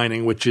form of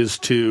mining, which is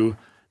to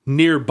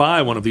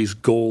nearby one of these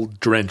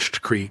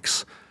gold-drenched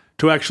creeks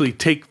to actually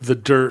take the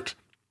dirt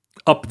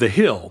up the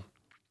hill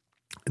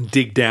and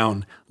dig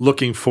down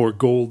looking for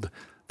gold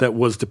that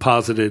was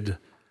deposited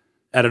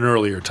at an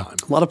earlier time.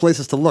 A lot of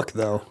places to look,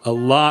 though. A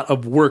lot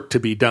of work to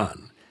be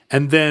done.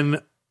 And then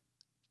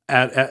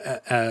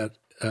at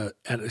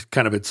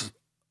kind of its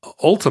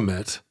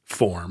ultimate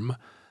form,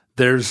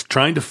 there's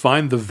trying to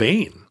find the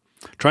vein,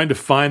 trying to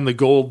find the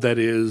gold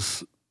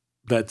that's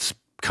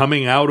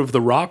coming out of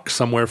the rock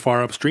somewhere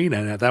far upstream.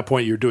 And at that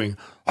point, you're doing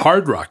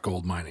hard rock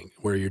gold mining,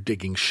 where you're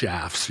digging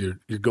shafts. You're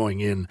going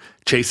in,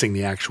 chasing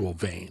the actual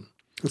vein.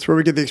 That's where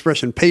we get the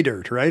expression "pay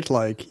dirt," right?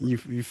 Like you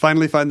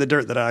finally find the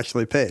dirt that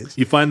actually pays.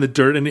 You find the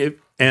dirt,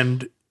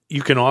 and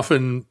you can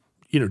often,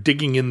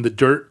 digging in the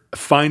dirt,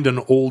 find an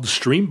old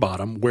stream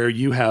bottom where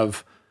you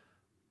have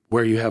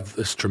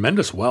this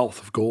tremendous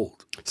wealth of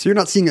gold. So you're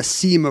not seeing a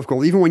seam of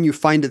gold. Even when you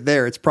find it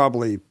there, it's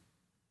probably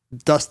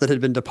dust that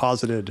had been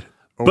deposited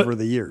over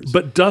the years.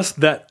 But dust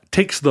that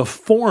takes the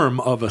form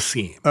of a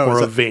seam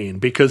or a vein,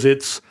 because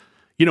it's,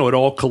 it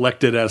all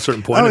collected at a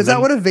certain point. Oh, is that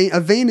what a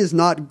vein is?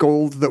 Not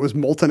gold that was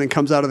molten and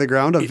comes out of the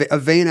ground. A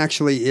vein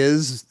actually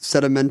is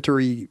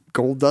sedimentary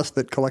gold dust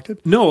that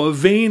collected? No, a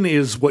vein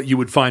is what you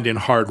would find in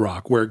hard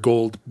rock, where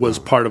gold was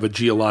part of a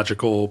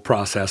geological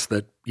process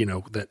that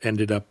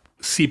ended up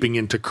seeping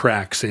into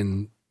cracks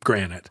in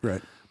granite.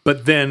 Right.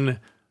 But then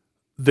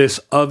this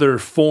other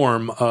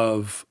form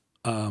of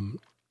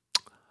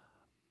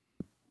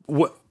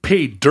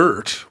pay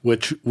dirt,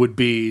 which would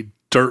be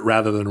dirt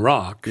rather than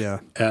rock,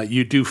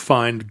 you do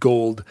find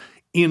gold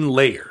in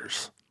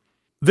layers.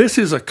 This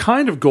is a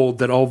kind of gold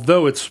that,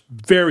 although it's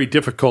very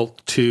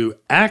difficult to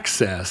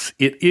access,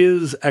 it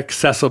is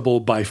accessible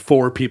by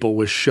 4 people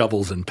with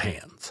shovels and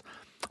pans.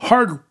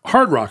 Hard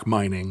rock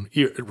mining,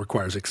 it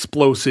requires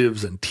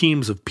explosives and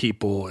teams of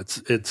people.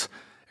 It's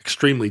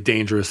extremely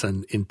dangerous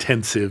and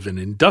intensive and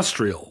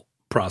industrial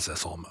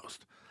process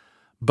almost.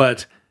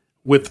 But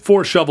with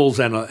 4 shovels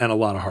and a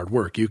lot of hard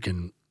work, you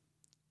can,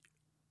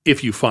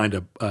 if you find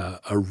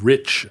a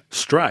rich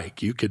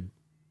strike, you could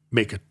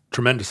make a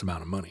tremendous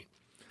amount of money.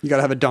 You got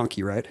to have a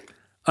donkey, right?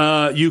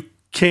 You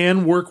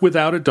can work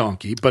without a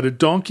donkey, but a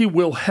donkey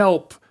will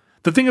help.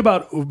 The thing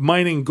about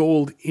mining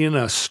gold in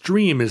a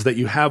stream is that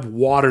you have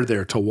water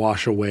there to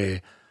wash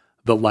away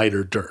the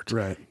lighter dirt.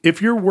 Right.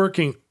 If you're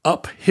working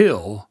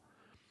uphill,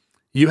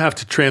 you have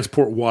to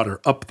transport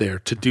water up there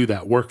to do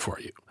that work for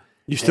you.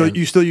 You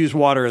still use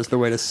water as the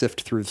way to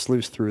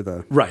sluice through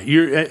the right.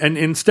 And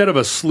instead of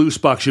a sluice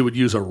box, you would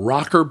use a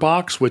rocker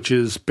box, which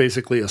is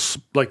basically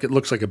it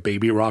looks like a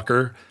baby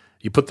rocker.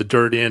 You put the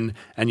dirt in,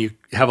 and you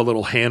have a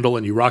little handle,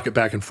 and you rock it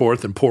back and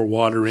forth, and pour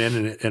water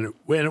in, and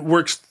it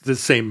works the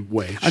same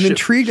way. I'm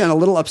intrigued and a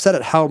little upset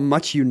at how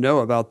much you know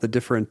about the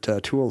different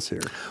tools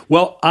here.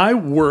 Well, I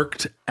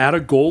worked at a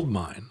gold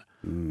mine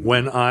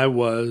when I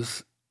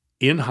was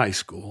in high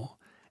school,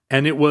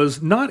 and it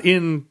was not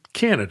in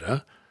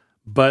Canada,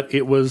 but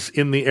it was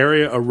in the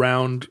area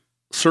around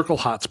Circle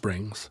Hot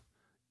Springs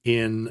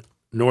in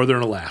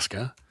northern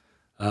Alaska.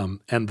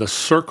 And the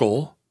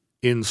circle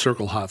in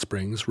Circle Hot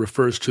Springs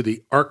refers to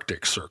the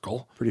Arctic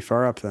Circle. Pretty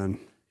far up then.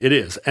 It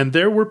is. And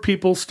there were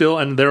people still,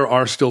 and there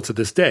are still to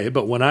this day,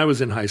 but when I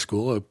was in high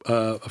school,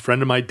 a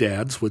friend of my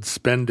dad's would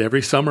spend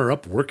every summer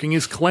up working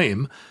his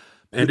claim.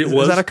 And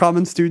was that a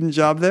common student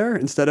job there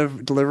instead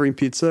of delivering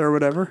pizza or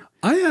whatever?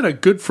 I had a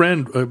good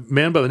friend, a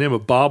man by the name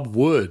of Bob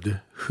Wood,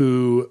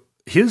 who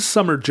his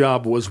summer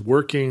job was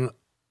working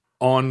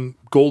on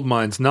gold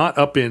mines, not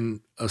up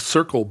in a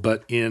circle,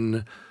 but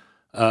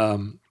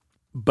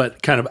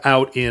but kind of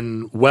out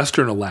in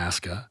western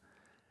Alaska.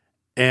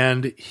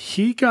 And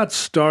he got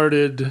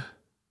started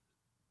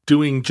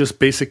doing just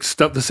basic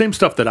stuff, the same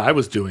stuff that I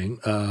was doing,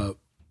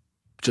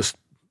 just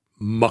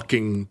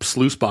mucking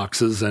sluice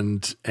boxes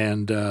and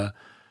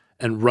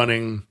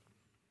running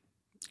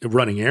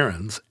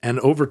errands, and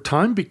over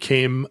time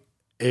became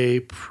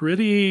a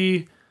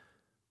pretty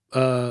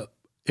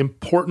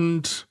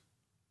important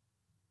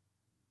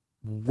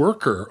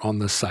worker on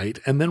the site,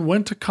 and then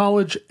went to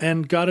college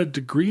and got a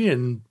degree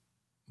in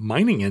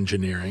mining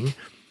engineering.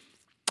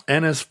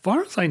 And as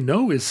far as I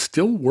know, is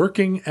still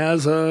working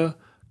as a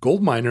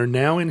gold miner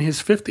now in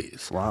his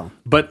 50s. Wow.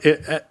 But,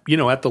 at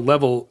the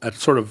level, at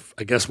sort of,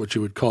 I guess, what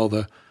you would call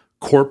the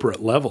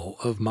corporate level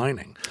of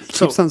mining. He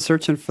keeps on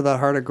searching for that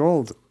heart of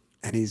gold,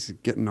 and he's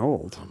getting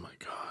old. Oh, my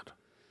God.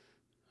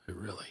 I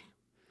really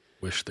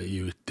wish that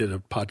you did a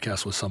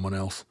podcast with someone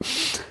else.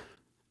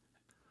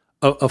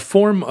 A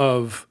form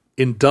of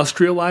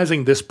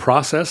industrializing this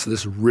process,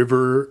 this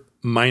river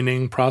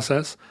mining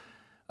process,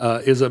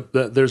 there's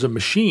a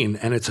machine,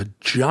 and it's a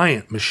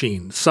giant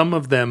machine. Some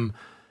of them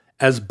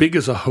as big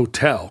as a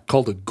hotel,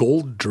 called a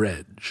gold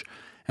dredge.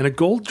 And a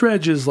gold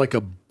dredge is like a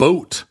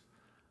boat,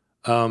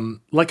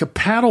 like a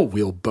paddle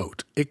wheel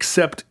boat,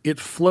 except it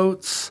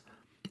floats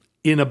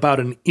in about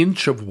an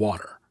inch of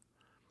water.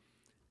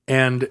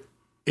 And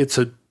it's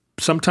a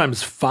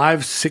sometimes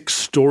 5-6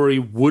 story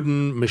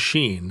wooden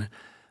machine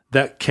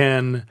that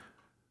can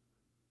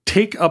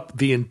take up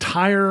the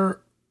entire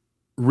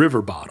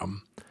river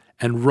bottom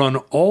and run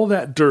all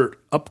that dirt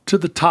up to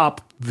the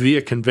top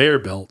via conveyor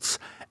belts,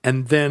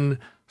 and then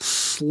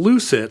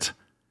sluice it,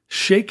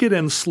 shake it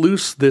and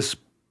sluice this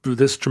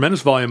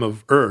tremendous volume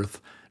of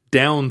earth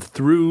down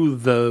through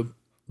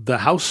the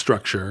house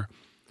structure,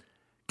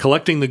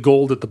 collecting the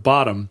gold at the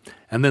bottom,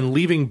 and then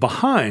leaving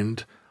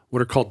behind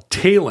what are called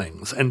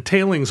tailings. And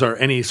tailings are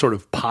any sort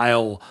of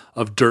pile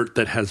of dirt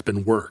that has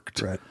been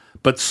worked. Right.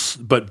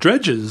 But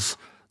dredges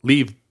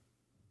leave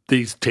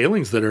these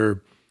tailings that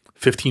are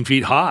 15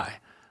 feet high.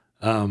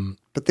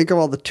 But think of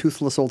all the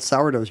toothless old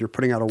sourdoughs you're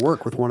putting out of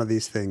work with one of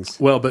these things.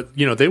 Well, but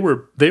they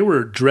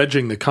were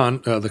dredging the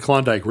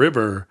Klondike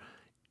River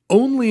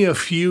only a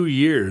few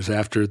years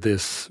after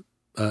this,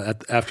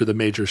 after the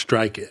major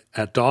strike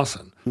at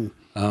Dawson.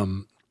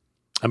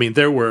 I mean,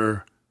 there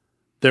were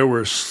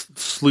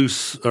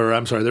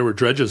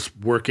dredges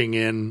working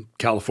in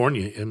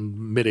California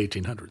in mid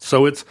 1800s.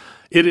 So it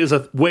is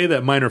a way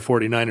that minor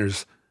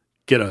 49ers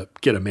get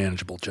a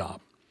manageable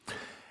job.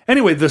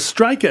 Anyway, the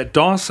strike at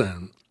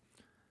Dawson.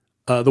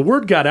 The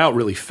word got out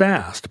really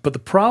fast, but the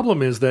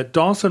problem is that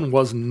Dawson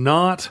was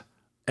not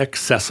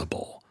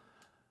accessible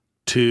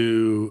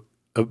to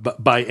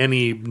by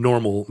any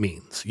normal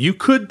means. You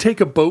could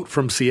take a boat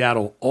from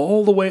Seattle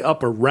all the way up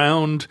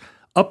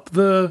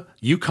the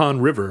Yukon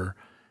River,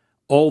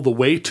 all the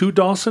way to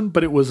Dawson,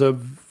 but it was a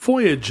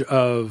voyage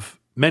of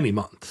many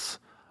months.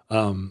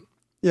 Yeah,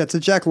 it's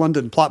a Jack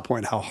London plot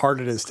point, how hard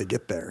it is to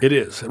get there. It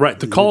is, right.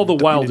 The Call of the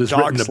Wild is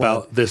written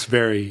about this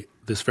very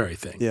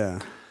thing. Yeah.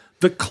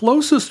 The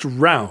closest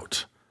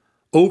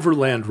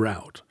overland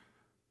route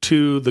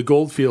to the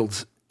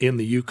goldfields in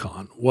the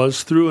Yukon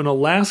was through an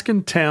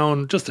Alaskan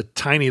town, just a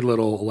tiny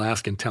little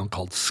Alaskan town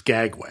called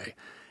Skagway,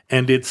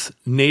 and its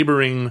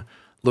neighboring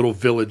little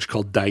village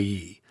called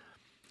Dyea.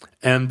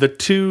 And the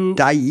two...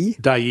 Dyea?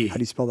 Dyea. How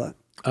do you spell that?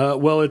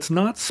 Well, it's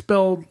not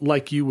spelled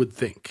like you would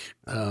think.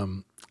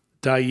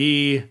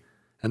 Dyea,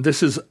 and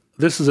this is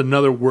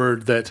another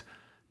word that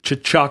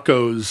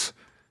Chichakos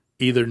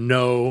either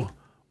know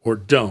or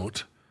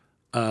don't.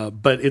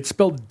 But it's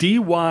spelled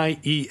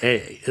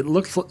D-Y-E-A. It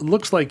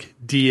looks like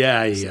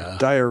diarrhea.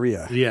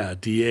 Diarrhea. Yeah,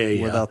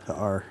 diarrhea. Without the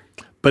R.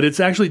 But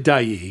it's actually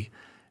Dyea,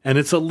 and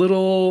it's a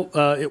little.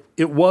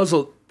 It was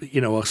a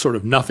sort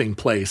of nothing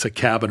place, a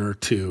cabin or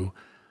two,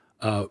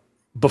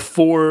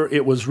 before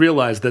it was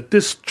realized that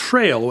this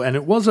trail, and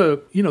it was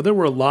there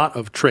were a lot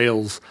of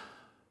trails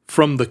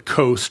from the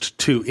coast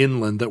to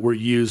inland that were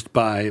used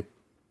by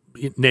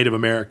Native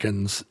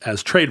Americans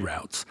as trade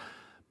routes,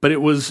 but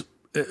it was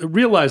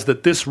realized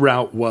that this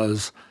route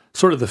was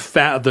sort of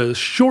the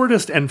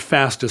shortest and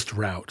fastest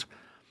route,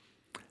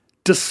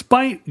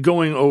 despite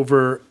going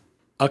over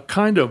a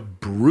kind of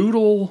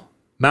brutal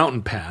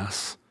mountain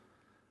pass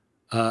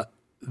and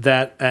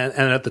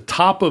at the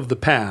top of the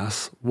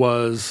pass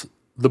was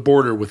the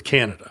border with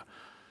Canada.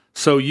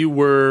 So you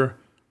were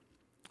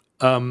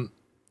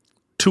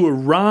to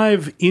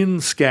arrive in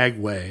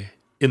Skagway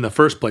in the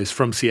first place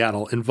from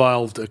Seattle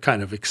involved a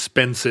kind of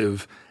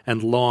expensive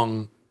and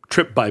long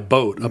trip by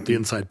boat up the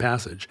Inside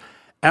Passage,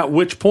 at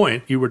which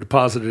point you were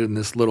deposited in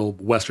this little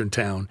western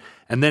town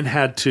and then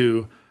had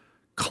to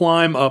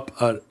climb up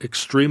an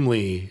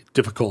extremely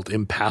difficult,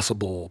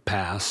 impassable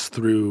pass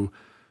through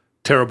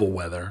terrible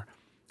weather,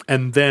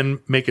 and then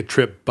make a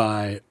trip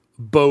by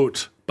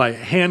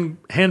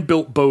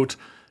hand-built boat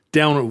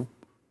down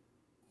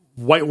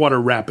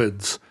Whitewater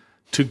Rapids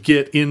to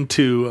get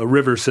into a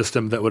river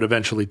system that would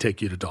eventually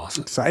take you to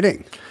Dawson.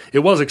 Exciting. It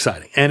was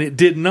exciting. And it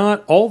did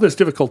not, all this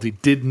difficulty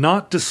did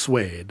not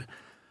dissuade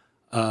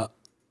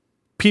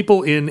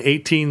people in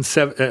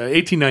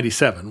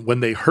 1897 when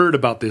they heard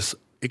about this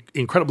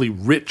incredibly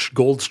rich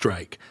gold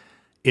strike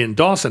in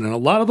Dawson. And a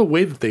lot of the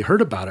way that they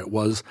heard about it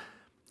was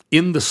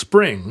in the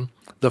spring,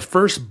 the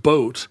first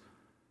boat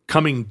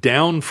coming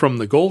down from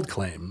the gold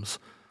claims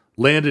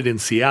landed in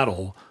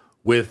Seattle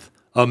with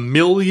 $1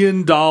 million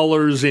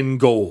in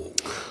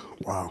gold.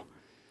 Wow.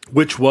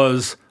 Which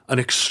was an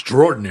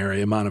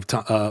extraordinary amount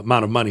of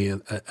money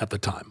at the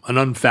time, an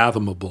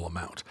unfathomable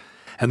amount.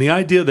 And the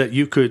idea that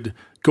you could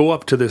go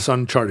up to this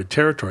uncharted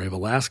territory of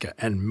Alaska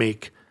and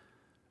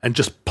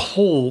just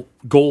pull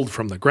gold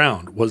from the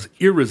ground was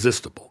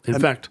irresistible. In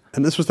fact,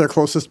 and this was their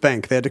closest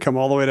bank. They had to come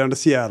all the way down to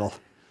Seattle.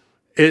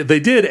 They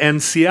did,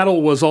 and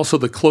Seattle was also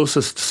the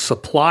closest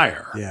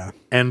supplier. Yeah.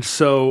 And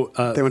so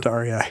they went to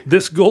REI.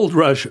 This gold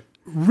rush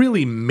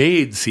really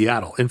made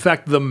Seattle. In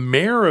fact, the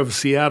mayor of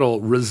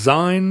Seattle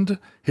resigned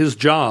his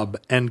job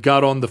and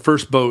got on the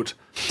first boat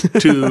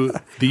to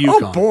the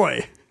Yukon. Oh,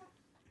 boy.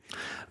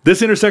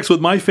 This intersects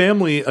with my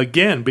family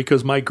again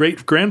because my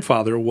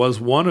great-grandfather was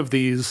one of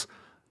these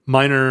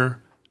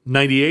minor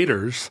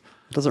 98ers.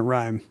 Doesn't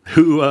rhyme.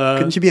 Who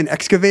couldn't you be an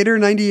excavator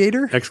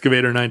 98er?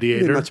 Excavator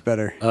 98er. Much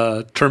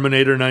better.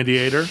 Terminator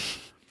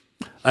 98er.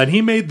 And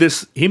he made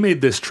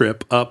this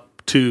trip up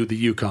to the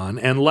Yukon,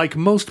 and like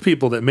most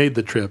people that made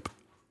the trip,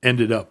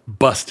 ended up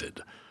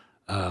busted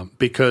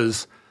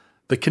because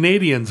the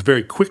Canadians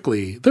very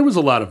quickly, there was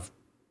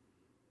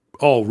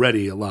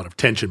already a lot of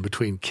tension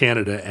between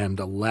Canada and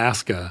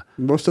Alaska.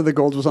 Most of the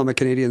gold was on the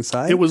Canadian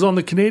side? It was on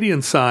the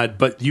Canadian side,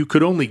 but you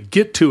could only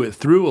get to it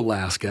through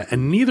Alaska,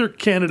 and neither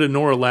Canada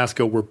nor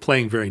Alaska were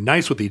playing very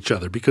nice with each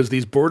other because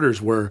these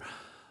borders were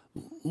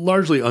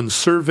largely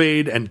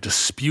unsurveyed and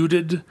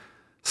disputed.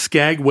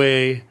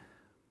 Skagway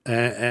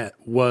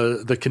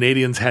the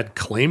Canadians had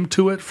claim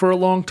to it for a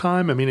long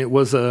time. I mean, it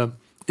was a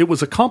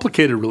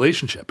complicated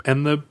relationship,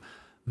 and the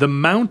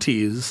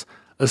Mounties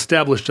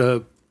established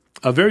a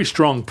very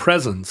strong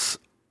presence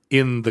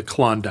in the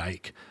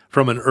Klondike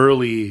from an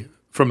early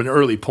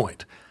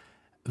point.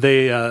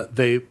 They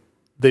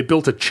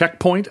built a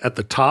checkpoint at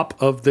the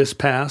top of this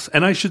pass,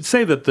 and I should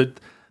say that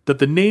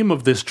the name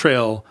of this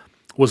trail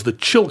was the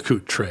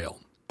Chilkoot Trail.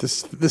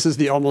 This is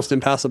the almost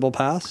impassable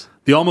pass?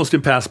 The almost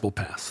impassable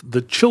pass.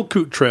 The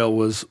Chilkoot Trail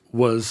was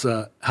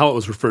how it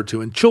was referred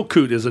to, and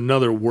Chilkoot is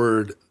another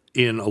word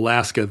in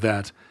Alaska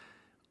that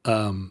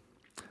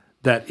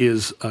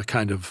is a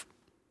kind of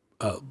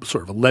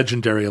sort of a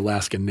legendary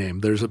Alaskan name.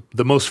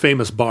 The most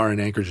famous bar in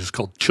Anchorage is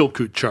called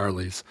Chilkoot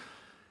Charlie's,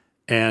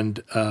 and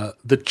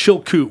the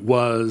Chilkoot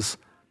was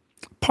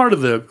part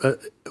of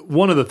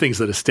one of the things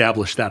that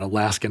established that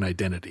Alaskan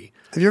identity.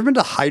 Have you ever been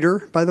to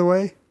Hyder, by the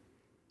way?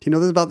 Do you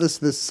know about this?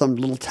 This some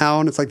little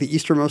town. It's like the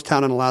easternmost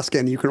town in Alaska,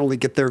 and you can only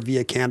get there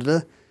via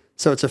Canada.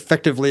 So it's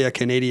effectively a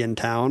Canadian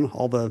town.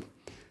 All the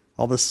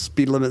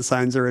speed limit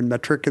signs are in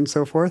metric and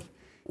so forth.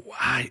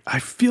 I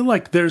feel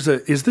like is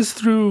this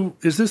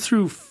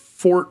through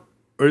Fort,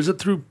 or is it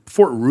through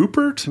Fort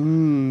Rupert?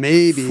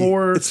 Maybe.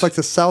 It's like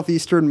the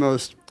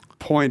southeasternmost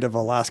point of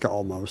Alaska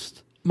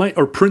almost.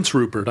 Or Prince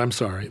Rupert, I'm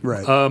sorry.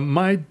 Right.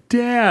 My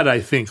dad, I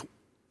think,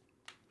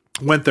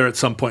 went there at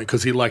some point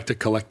because he liked to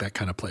collect that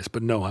kind of place.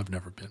 But no, I've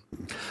never been.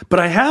 But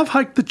I have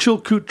hiked the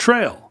Chilkoot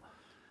Trail.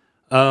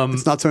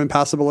 It's not so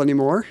impassable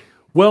anymore?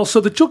 Well, so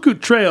the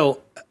Chilkoot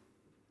Trail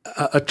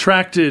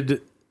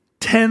attracted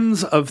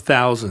tens of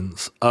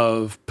thousands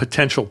of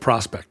potential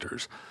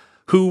prospectors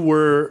who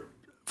were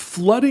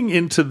flooding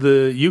into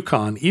the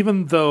Yukon,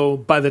 even though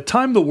by the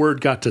time the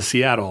word got to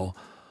Seattle,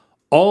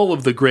 all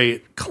of the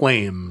great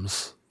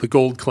claims, the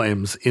gold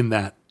claims in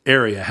that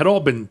area, had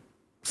all been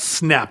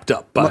snapped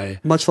up by...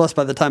 Much less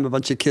by the time a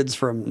bunch of kids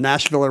from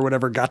Nashville or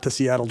whatever got to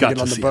Seattle to get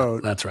on the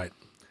boat. That's right.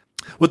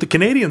 What the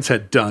Canadians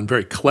had done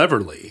very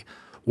cleverly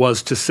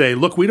was to say,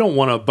 look, we don't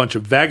want a bunch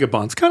of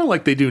vagabonds, kind of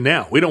like they do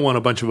now. We don't want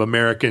a bunch of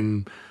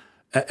American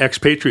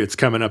expatriates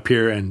coming up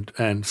here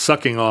and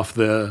sucking off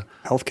the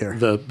healthcare,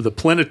 the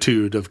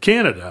plenitude of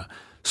Canada.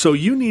 So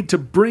you need to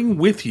bring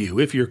with you,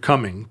 if you're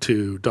coming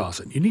to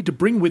Dawson, you need to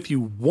bring with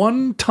you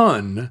 1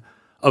 ton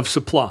of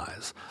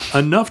supplies,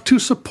 enough to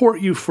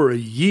support you for a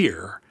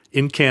year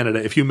in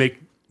Canada if you make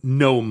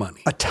no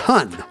money. A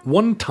ton?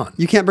 1 ton.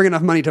 You can't bring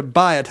enough money to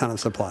buy a ton of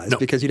supplies No.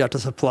 because you'd have to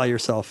supply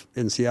yourself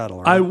in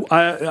Seattle.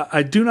 Right?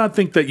 I do not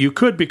think that you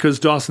could because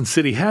Dawson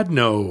City had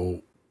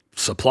no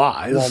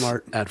supplies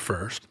Walmart at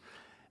first.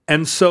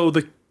 And so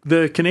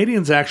the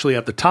Canadians actually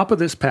at the top of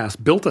this pass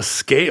built a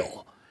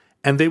scale,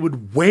 and they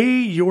would weigh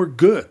your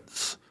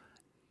goods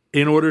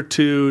in order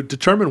to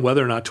determine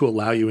whether or not to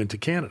allow you into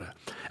Canada.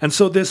 And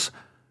so this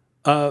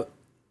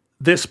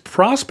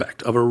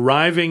prospect of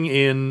arriving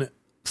in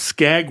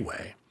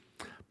Skagway,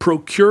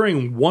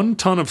 procuring 1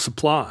 ton of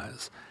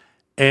supplies,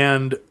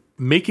 and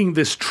making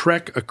this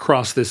trek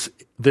across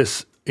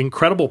this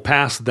incredible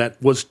pass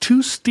that was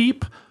too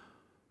steep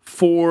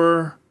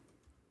for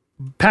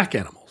pack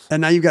animals. And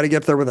now you've got to get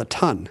up there with a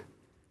ton.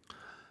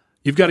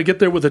 You've got to get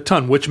there with a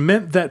ton, which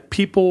meant that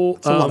people.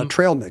 It's a lot of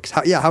trail mix.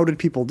 How did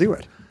people do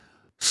it?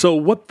 So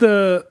what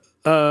the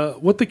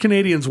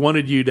Canadians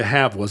wanted you to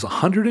have was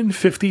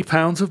 150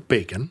 pounds of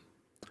bacon,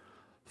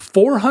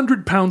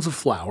 400 pounds of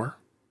flour,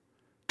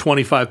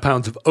 25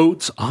 pounds of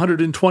oats,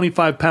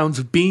 125 pounds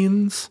of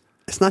beans.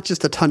 It's not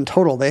just a ton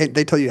total. They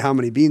tell you how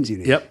many beans you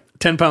need. Yep.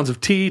 10 pounds of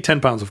tea, 10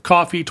 pounds of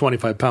coffee,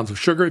 25 pounds of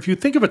sugar. If you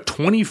think of a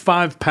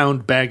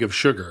 25-pound bag of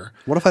sugar.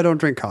 What if I don't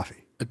drink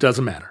coffee? It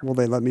doesn't matter. Will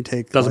they let me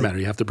take? Doesn't matter.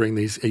 You have to bring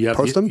these.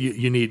 Post them?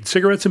 You need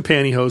cigarettes and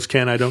pantyhose,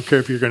 Ken. I don't care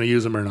if you're going to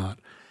use them or not.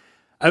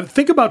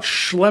 Think about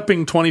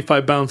schlepping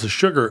 25 pounds of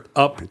sugar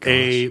up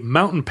a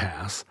mountain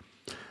pass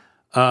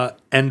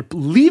and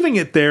leaving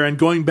it there and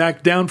going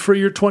back down for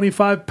your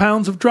 25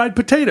 pounds of dried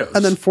potatoes.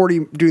 And then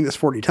doing this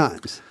 40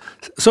 times.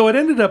 So it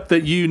ended up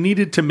that you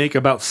needed to make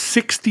about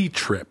 60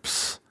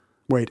 trips.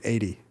 Wait,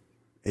 80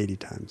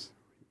 times.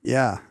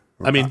 Yeah.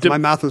 I mean, my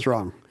math was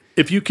wrong.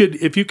 If you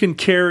can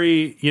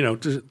carry,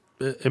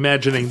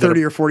 imagining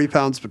 30 or 40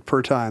 pounds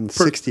per time,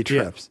 60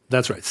 trips. Yeah,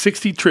 that's right.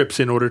 60 trips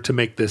in order to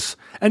make this.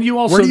 And you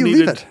also Where do you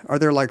needed, leave it? Are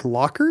there like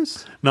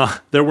lockers? No,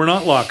 there were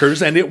not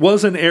lockers. And it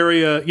was an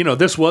area,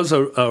 this was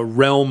a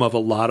realm of a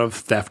lot of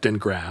theft and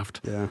graft.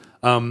 Yeah.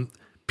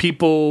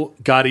 People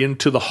got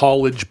into the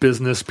haulage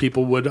business.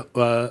 People would,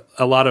 a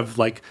lot of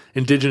like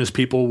indigenous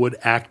people would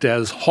act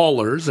as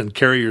haulers and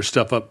carry your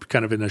stuff up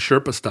kind of in a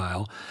Sherpa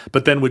style,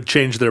 but then would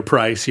change their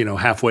price,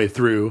 halfway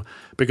through,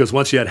 because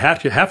once you had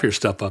half your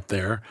stuff up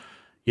there,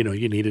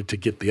 you needed to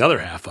get the other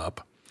half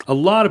up. A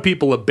lot of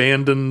people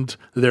abandoned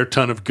their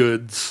ton of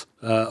goods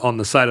on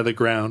the side of the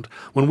ground.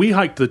 When we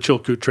hiked the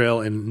Chilkoot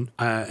Trail, and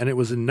it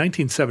was in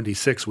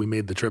 1976, we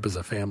made the trip as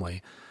a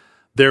family,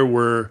 there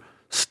were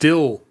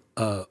still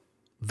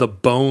the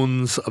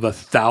bones of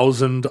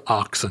 1,000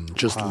 oxen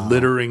just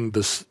littering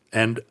this,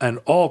 and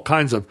all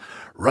kinds of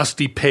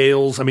rusty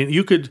pails. I mean,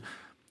 you could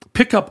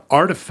pick up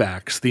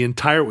artifacts. The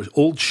entire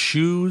old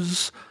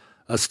shoes,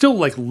 still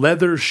like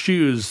leather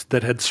shoes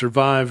that had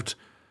survived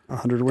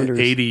 100 winters,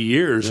 80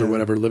 years or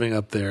whatever, living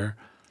up there,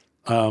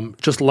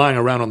 just lying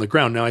around on the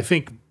ground. Now, I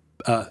think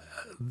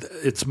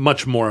it's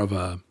much more of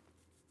a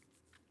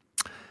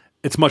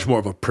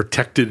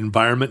protected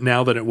environment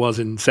now than it was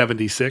in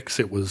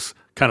 76. It was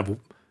kind of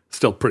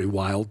still pretty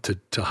wild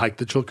to hike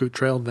the Chilkoot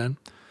Trail then.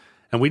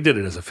 And we did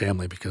it as a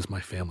family because my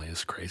family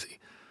is crazy.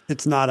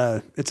 It's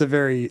a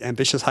very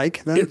ambitious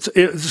hike then? It's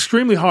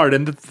extremely hard.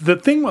 And the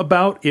thing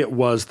about it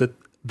was that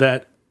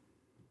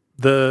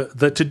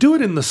to do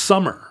it in the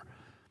summer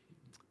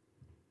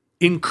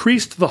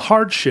increased the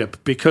hardship,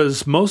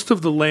 because most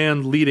of the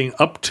land leading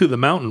up to the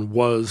mountain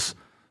was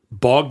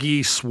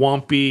boggy,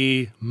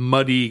 swampy,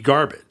 muddy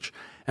garbage.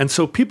 And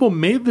so people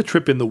made the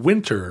trip in the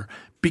winter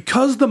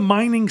because the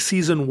mining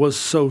season was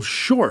so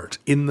short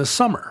in the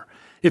summer.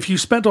 If you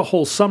spent a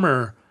whole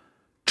summer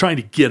trying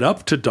to get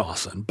up to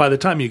Dawson, by the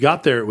time you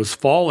got there, it was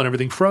fall and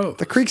everything froze.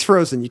 The creek's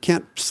frozen. You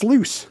can't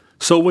sluice.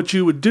 So what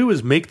you would do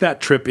is make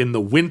that trip in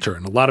the winter.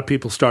 And a lot of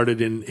people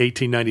started in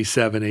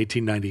 1897,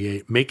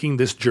 1898, making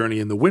this journey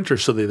in the winter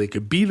so that they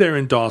could be there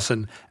in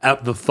Dawson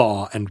at the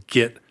thaw and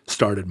get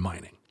started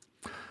mining.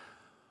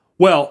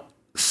 Well,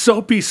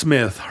 Soapy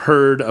Smith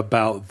heard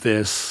about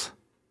this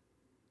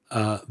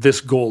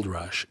gold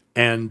rush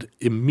and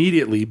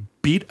immediately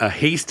beat a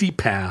hasty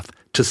path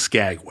to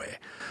Skagway,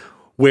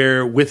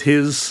 where with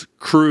his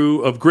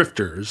crew of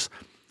grifters,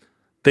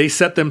 they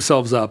set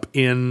themselves up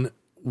in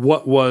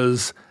what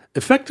was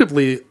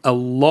effectively a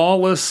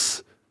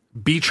lawless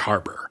beach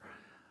harbor.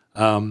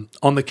 On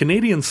the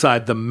Canadian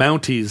side, the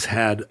Mounties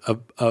had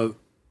a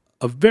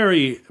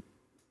very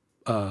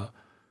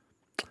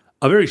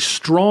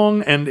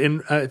strong,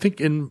 and I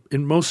think in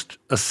most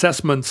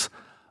assessments,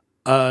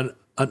 an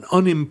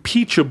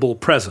unimpeachable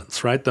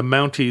presence, right? The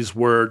Mounties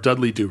were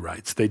Dudley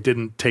Do-Rights. They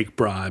didn't take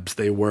bribes.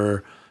 They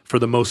were, for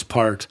the most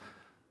part,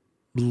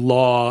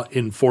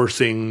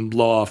 law-enforcing,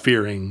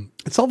 law-fearing.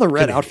 It's all the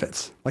red Canadians.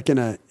 outfits. Like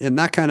in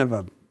that kind of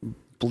a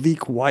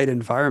bleak white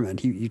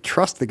environment, you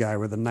trust the guy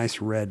with a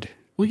nice red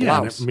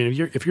blouse. I mean,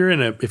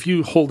 if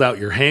you hold out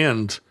your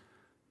hand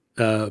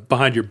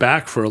behind your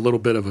back for a little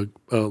bit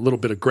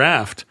of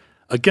graft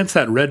against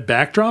that red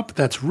backdrop,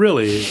 that's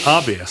really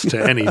obvious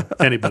to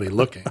anybody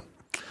looking.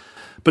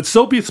 But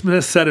Soapy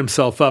Smith set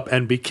himself up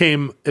and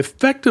became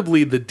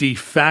effectively the de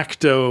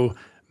facto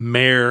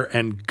mayor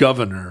and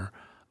governor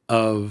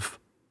of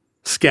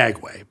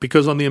Skagway,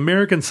 because on the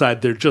American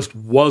side, there just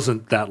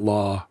wasn't that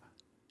law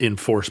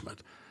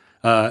enforcement.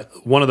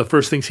 One of the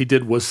first things he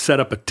did was set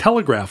up a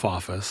telegraph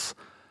office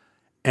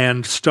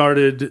and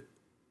started,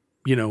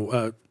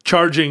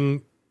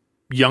 charging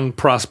young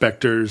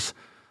prospectors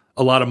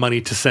a lot of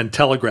money to send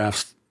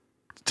telegraphs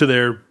to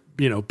their,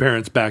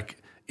 parents back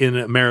in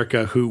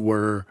America who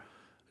were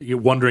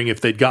wondering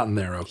if they'd gotten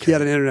there okay. He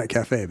had an internet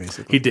cafe,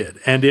 basically. He did.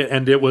 And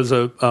it was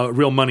a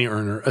real money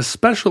earner,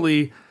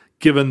 especially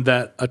given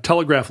that a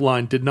telegraph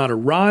line did not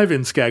arrive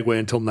in Skagway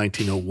until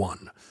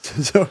 1901.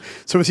 So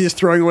was he just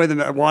throwing away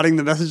wadding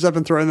the messages up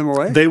and throwing them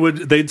away?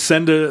 They'd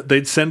send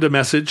a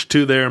message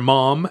to their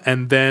mom,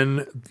 and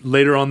then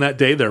later on that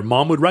day, their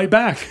mom would write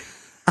back.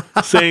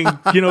 saying,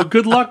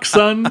 good luck,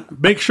 son.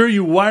 Make sure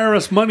you wire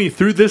us money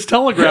through this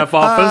telegraph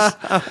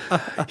office.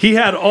 He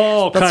had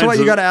all kinds of... That's why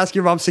you got to ask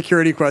your mom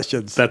security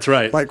questions. That's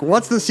right. Like,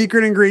 what's the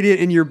secret ingredient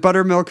in your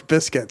buttermilk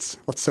biscuits?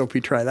 Let's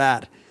Soapy try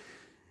that.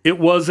 It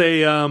was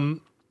a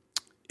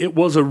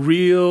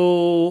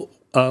real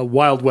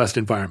Wild West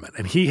environment.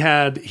 And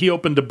he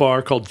opened a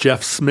bar called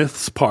Jeff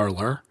Smith's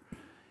Parlor,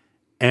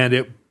 and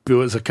it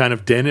was a kind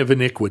of den of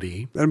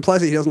iniquity. That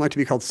implies that he doesn't like to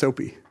be called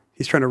Soapy.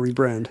 He's trying to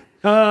rebrand.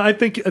 I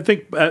think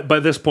by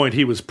this point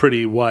he was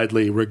pretty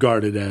widely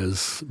regarded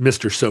as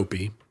Mr.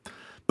 Soapy,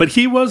 but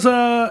he was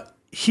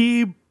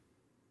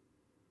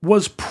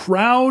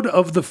proud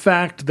of the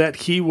fact that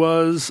he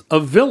was a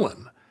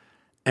villain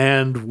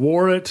and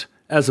wore it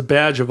as a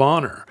badge of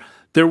honor.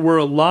 There were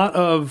a lot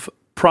of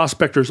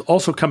prospectors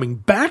also coming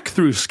back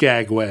through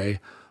Skagway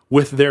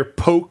with their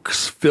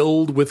pokes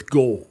filled with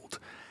gold,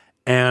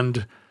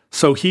 and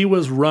so he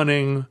was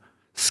running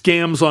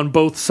scams on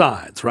both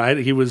sides, right?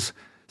 He was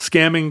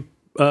scamming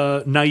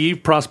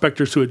naive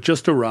prospectors who had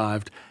just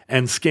arrived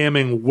and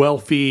scamming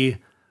wealthy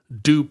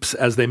dupes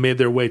as they made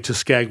their way to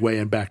Skagway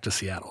and back to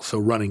Seattle. So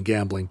running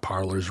gambling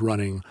parlors,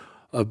 running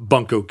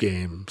bunco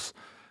games,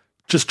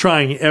 just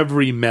trying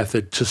every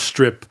method to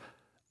strip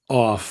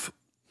off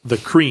the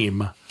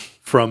cream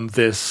from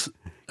this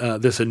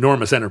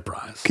enormous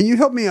enterprise. Can you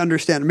help me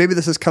understand, maybe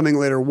this is coming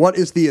later, what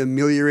is the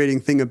ameliorating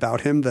thing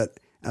about him that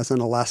as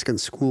an Alaskan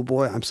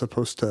schoolboy I'm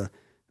supposed to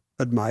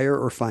admire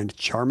or find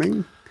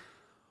charming?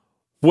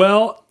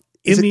 Well,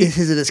 is it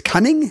his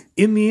cunning?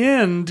 In the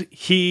end,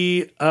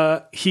 he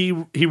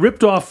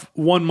ripped off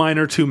one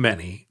miner too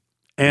many,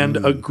 and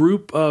a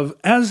group of,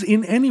 as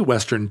in any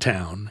Western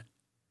town,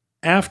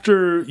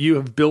 after you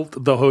have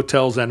built the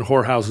hotels and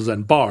whorehouses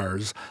and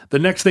bars, the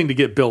next thing to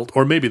get built,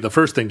 or maybe the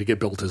first thing to get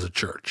built, is a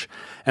church.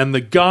 And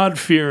the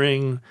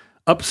God-fearing,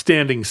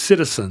 upstanding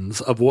citizens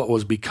of what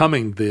was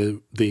becoming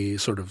the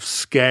sort of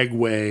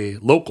Skagway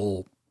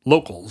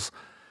locals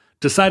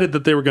decided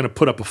that they were going to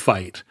put up a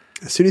fight.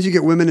 As soon as you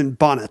get women in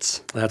bonnets.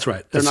 That's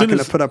right. They're not going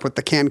to put up with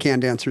the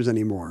can-can dancers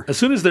anymore. As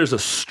soon as there's a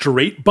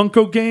straight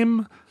bunco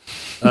game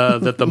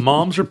that the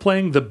moms are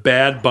playing, the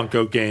bad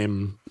bunco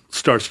game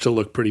starts to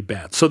look pretty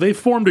bad. So they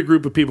formed a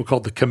group of people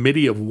called the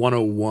Committee of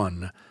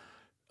 101,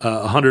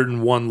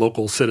 101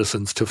 local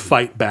citizens to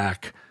fight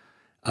back.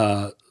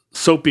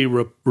 Soapy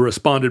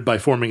responded by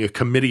forming a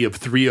Committee of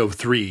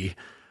 303,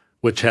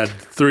 which had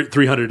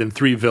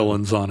 303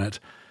 villains on it.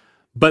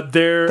 But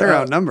they're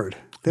outnumbered.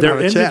 There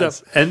ended up,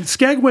 and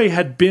Skagway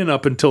had been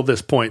up until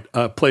this point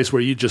a place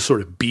where you just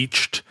sort of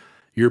beached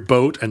your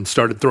boat and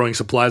started throwing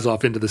supplies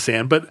off into the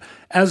sand. But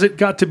as it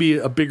got to be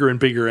a bigger and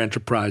bigger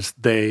enterprise,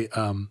 they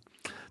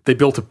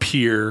built a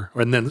pier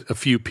and then a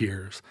few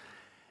piers.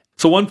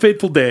 So one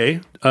fateful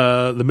day,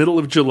 the middle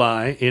of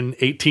July in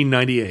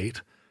 1898,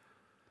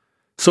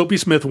 Soapy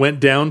Smith went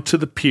down to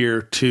the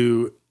pier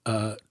to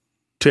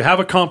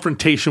have a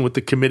confrontation with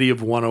the Committee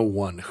of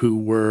 101, who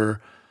were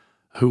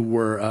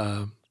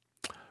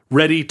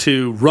ready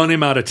to run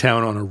him out of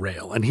town on a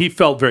rail. And he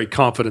felt very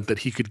confident that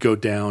he could go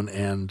down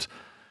and,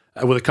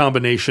 with a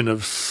combination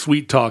of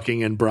sweet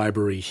talking and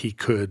bribery, he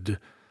could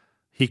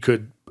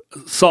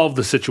solve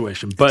the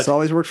situation. But it's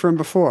always worked for him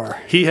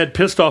before. He had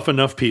pissed off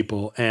enough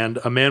people, and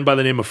a man by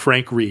the name of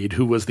Frank Reed,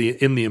 who was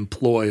in the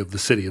employ of the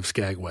city of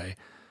Skagway,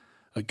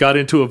 got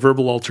into a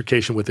verbal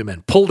altercation with him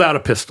and pulled out a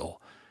pistol.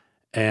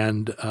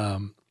 And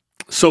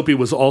Soapy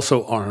was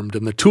also armed,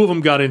 and the two of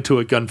them got into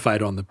a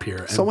gunfight on the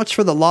pier. So much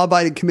for the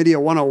law-abiding Committee of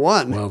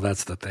 101. Well,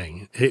 that's the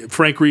thing.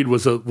 Frank Reed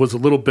was a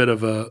little bit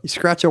of a... You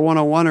scratch a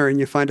 101er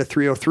and you find a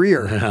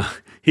 303er. Yeah,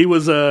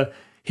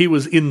 he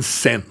was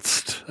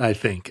incensed, I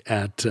think,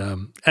 at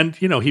and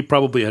he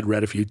probably had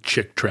read a few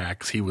chick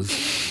tracts. He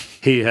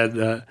had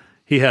a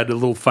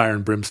little fire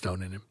and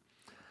brimstone in him.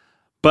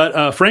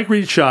 But Frank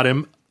Reed shot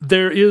him.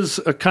 There is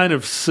a kind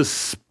of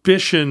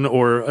suspicion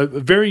or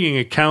varying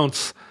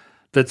accounts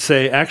that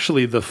say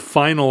actually the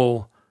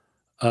final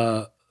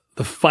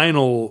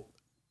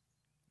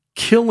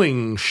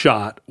killing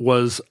shot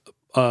was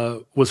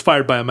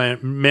fired by a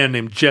man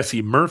named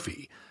Jesse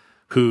Murphy,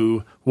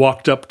 who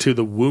walked up to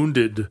the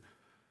wounded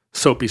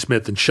Soapy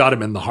Smith and shot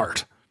him in the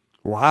heart.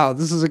 Wow,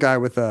 this is a guy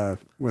with an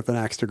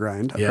axe to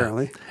grind,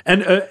 apparently.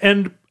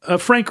 And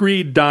Frank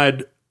Reed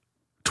died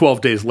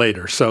 12 days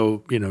later,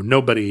 so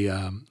nobody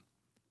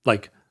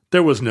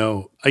there was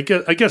no. I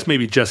guess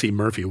maybe Jesse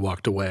Murphy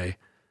walked away,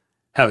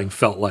 having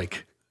felt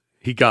like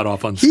he got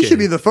off unscathed. He should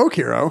be the folk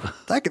hero.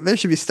 There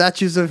should be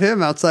statues of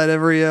him outside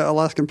every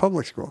Alaskan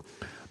public school.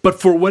 But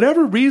for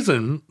whatever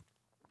reason,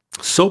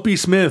 Soapy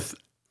Smith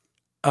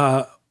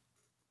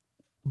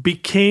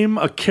became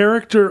a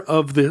character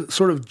of the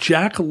sort of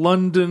Jack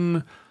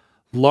London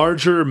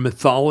larger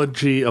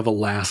mythology of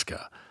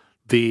Alaska,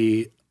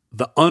 the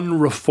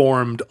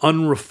unreformed,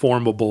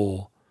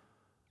 unreformable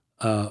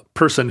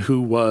person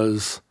who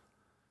was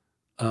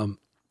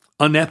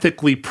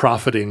unethically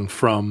profiting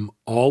from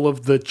all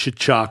of the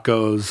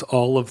Chichacos,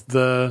 all of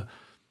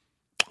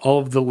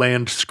the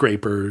land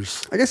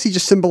scrapers. I guess he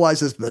just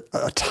symbolizes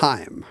a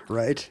time,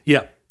 right?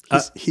 Yeah.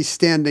 He's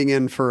standing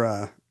in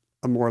for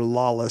a more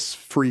lawless,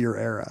 freer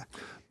era.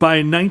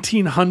 By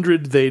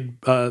 1900,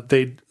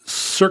 they'd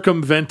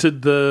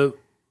circumvented the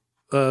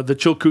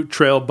Chilkoot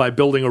Trail by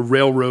building a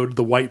railroad,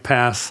 the White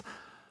Pass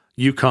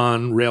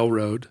Yukon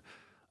Railroad,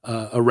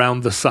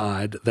 around the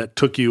side that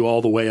took you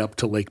all the way up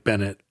to Lake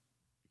Bennett,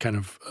 kind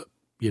of,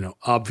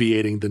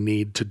 obviating the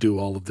need to do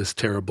all of this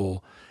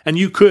terrible. And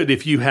you could,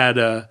 if you had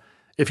a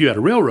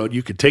railroad,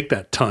 you could take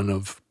that ton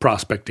of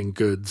prospecting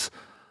goods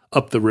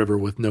up the river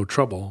with no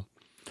trouble.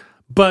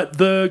 But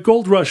the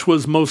gold rush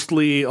was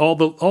mostly all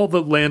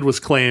the land was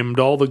claimed,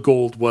 all the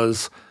gold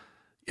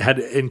had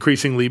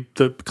increasingly,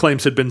 the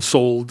claims had been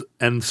sold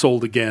and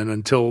sold again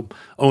until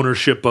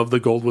ownership of the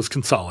gold was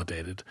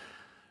consolidated.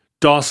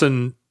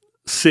 Dawson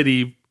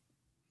City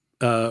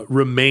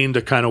remained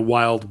a kind of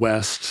Wild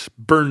West,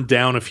 burned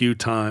down a few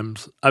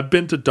times. I've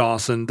been to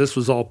Dawson. This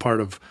was all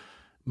part of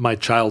my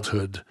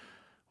childhood.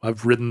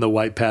 I've ridden the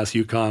White Pass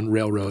Yukon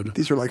Railroad.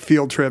 These are like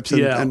field trips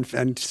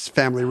and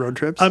family road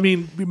trips. I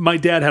mean, my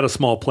dad had a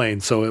small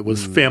plane, so it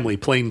was family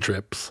plane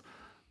trips.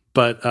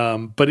 But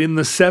in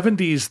the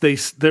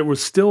 70s, there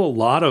was still a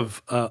lot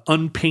of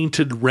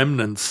unpainted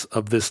remnants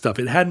of this stuff.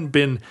 It hadn't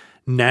been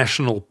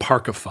national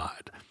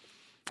parkified.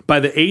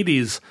 By the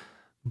 80s,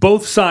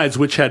 both sides,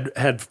 which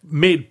had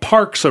made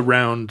parks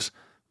around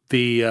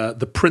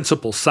the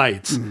principal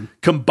sites,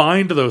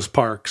 combined those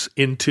parks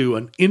into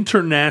an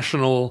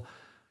international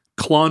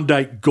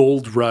Klondike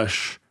Gold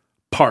Rush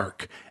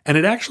Park. And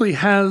it actually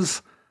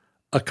has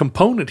a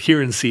component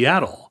here in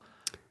Seattle.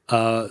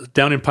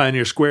 Down in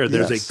Pioneer Square,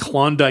 there's a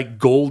Klondike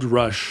Gold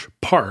Rush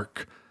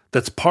Park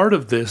that's part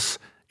of this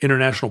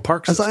international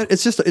park system.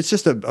 It's just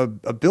a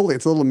building.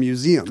 It's a little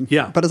museum.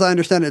 Yeah. But as I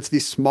understand it, it's the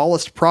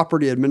smallest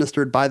property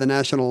administered by the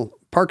National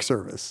Park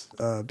Service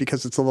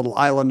because it's a little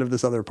island of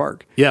this other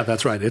park. Yeah,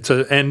 that's right.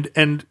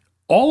 And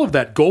all of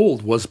that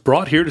gold was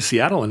brought here to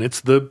Seattle, and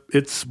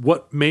it's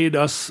what made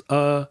us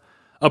a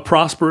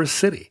prosperous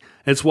city.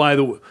 It's why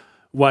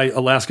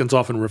Alaskans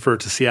often refer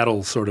to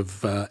Seattle sort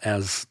of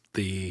as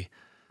the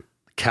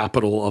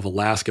capital of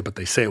Alaska, but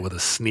they say it with a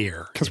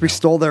sneer. Because we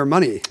stole their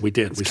money. We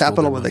did. It's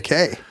capital with a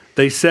K.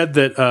 They said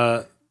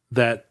that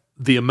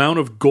the amount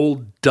of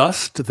gold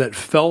dust that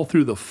fell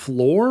through the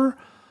floor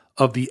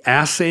of the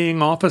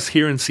assaying office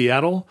here in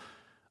Seattle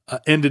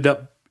ended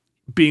up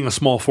being a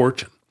small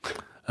fortune.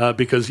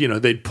 Because,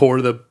 they'd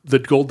pour the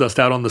gold dust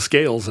out on the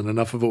scales and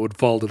enough of it would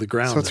fall to the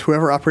ground. So it's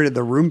whoever operated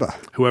the Roomba.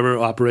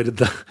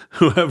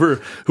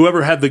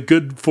 Whoever had the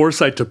good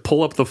foresight to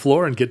pull up the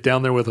floor and get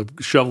down there with a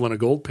shovel and a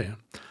gold pan.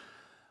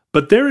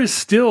 But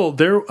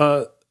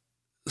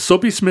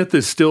Soapy Smith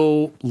is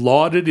still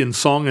lauded in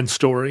song and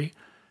story.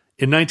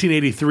 In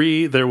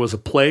 1983, there was a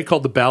play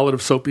called The Ballad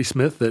of Soapy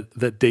Smith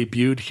that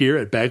debuted here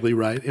at Bagley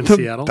Wright in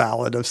Seattle. The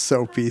Ballad of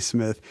Soapy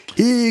Smith.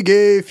 He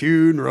gave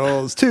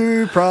funerals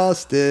to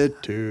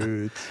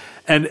prostitutes.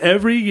 And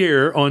every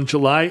year on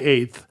July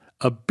 8th,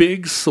 a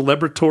big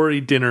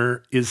celebratory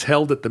dinner is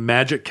held at the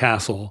Magic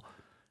Castle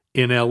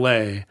in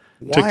L.A.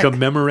 to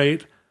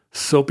commemorate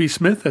Soapy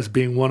Smith as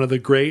being one of the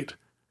great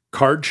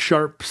card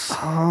sharps,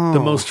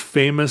 the most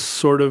famous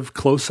sort of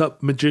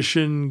close-up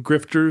magician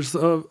grifters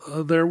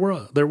there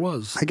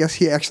was. I guess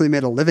he actually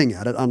made a living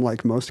at it,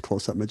 unlike most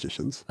close-up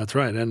magicians. That's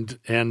right.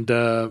 And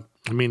I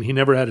mean, he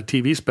never had a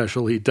TV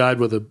special. He died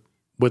with a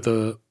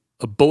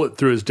bullet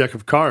through his deck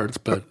of cards.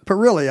 But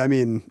really, I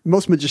mean,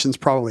 most magicians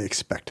probably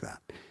expect that.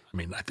 I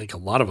mean, I think a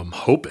lot of them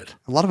hope it.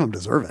 A lot of them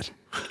deserve it.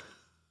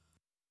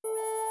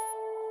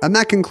 And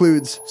that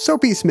concludes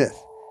Soapy Smith.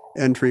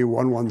 Entry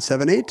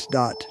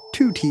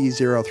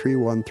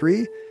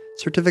 1178.2T0313,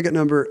 certificate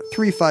number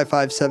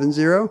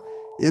 35570,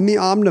 in the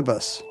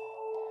omnibus.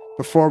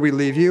 Before we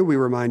leave you, we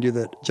remind you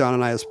that John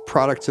and I, as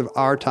products of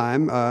our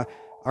time,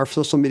 our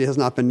social media has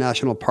not been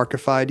national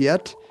parkified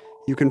yet.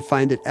 You can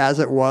find it as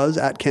it was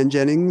at Ken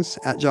Jennings,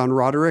 at John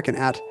Roderick, and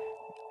at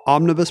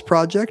Omnibus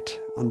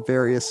Project on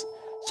various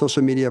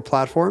social media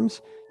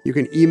platforms. You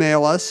can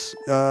email us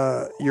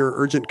your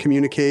urgent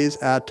communiques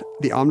at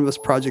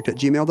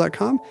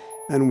theomnibusproject@gmail.com.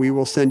 And we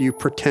will send you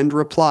pretend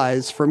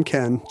replies from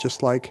Ken,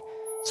 just like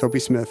Soapy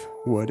Smith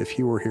would if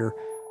he were here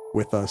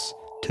with us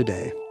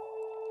today.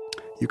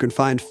 You can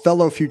find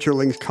fellow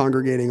Futurelings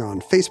congregating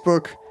on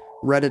Facebook,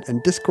 Reddit,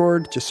 and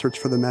Discord. Just search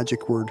for the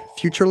magic word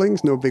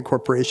Futurelings. No big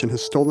corporation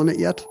has stolen it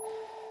yet.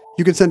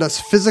 You can send us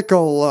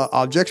physical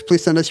objects.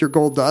 Please send us your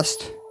gold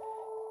dust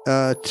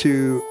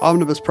to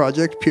Omnibus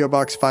Project, P.O.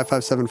 Box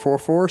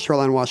 55744,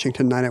 Shoreline,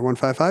 Washington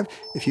 98155.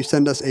 If you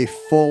send us a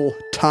full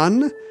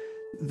ton,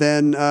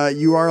 then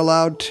you are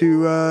allowed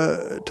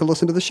to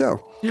listen to the show.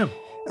 Yeah.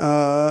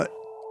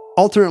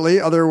 Alternately,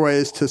 other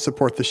ways to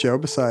support the show,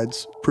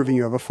 besides proving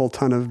you have a full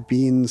ton of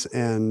beans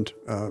and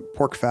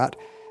pork fat,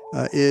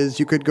 is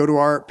you could go to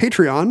our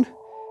Patreon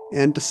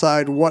and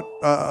decide what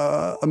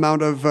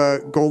amount of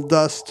gold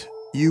dust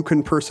you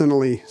can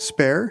personally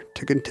spare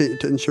to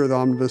ensure the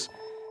Omnibus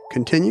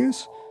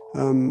continues.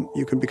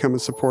 You can become a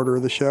supporter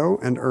of the show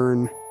and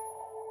earn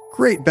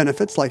great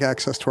benefits like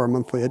access to our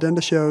monthly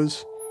addenda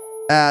shows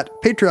at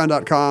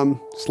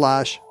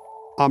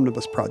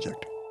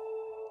patreon.com/omnibusproject.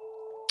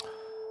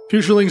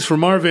 Futurelings,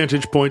 from our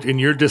vantage point in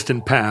your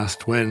distant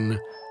past, when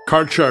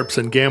card sharps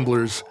and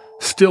gamblers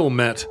still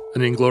met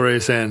an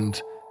inglorious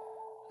end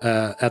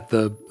at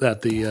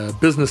the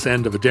business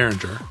end of a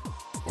derringer,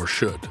 or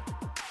should.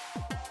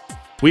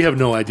 We have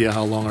no idea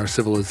how long our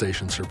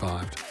civilization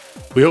survived.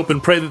 We hope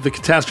and pray that the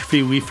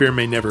catastrophe we fear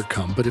may never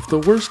come, but if the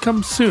worst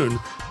comes soon,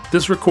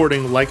 this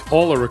recording, like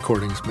all our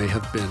recordings, may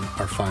have been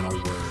our final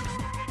word.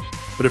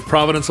 But if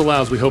Providence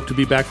allows, we hope to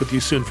be back with you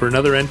soon for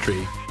another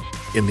entry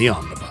in the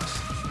Omnibus.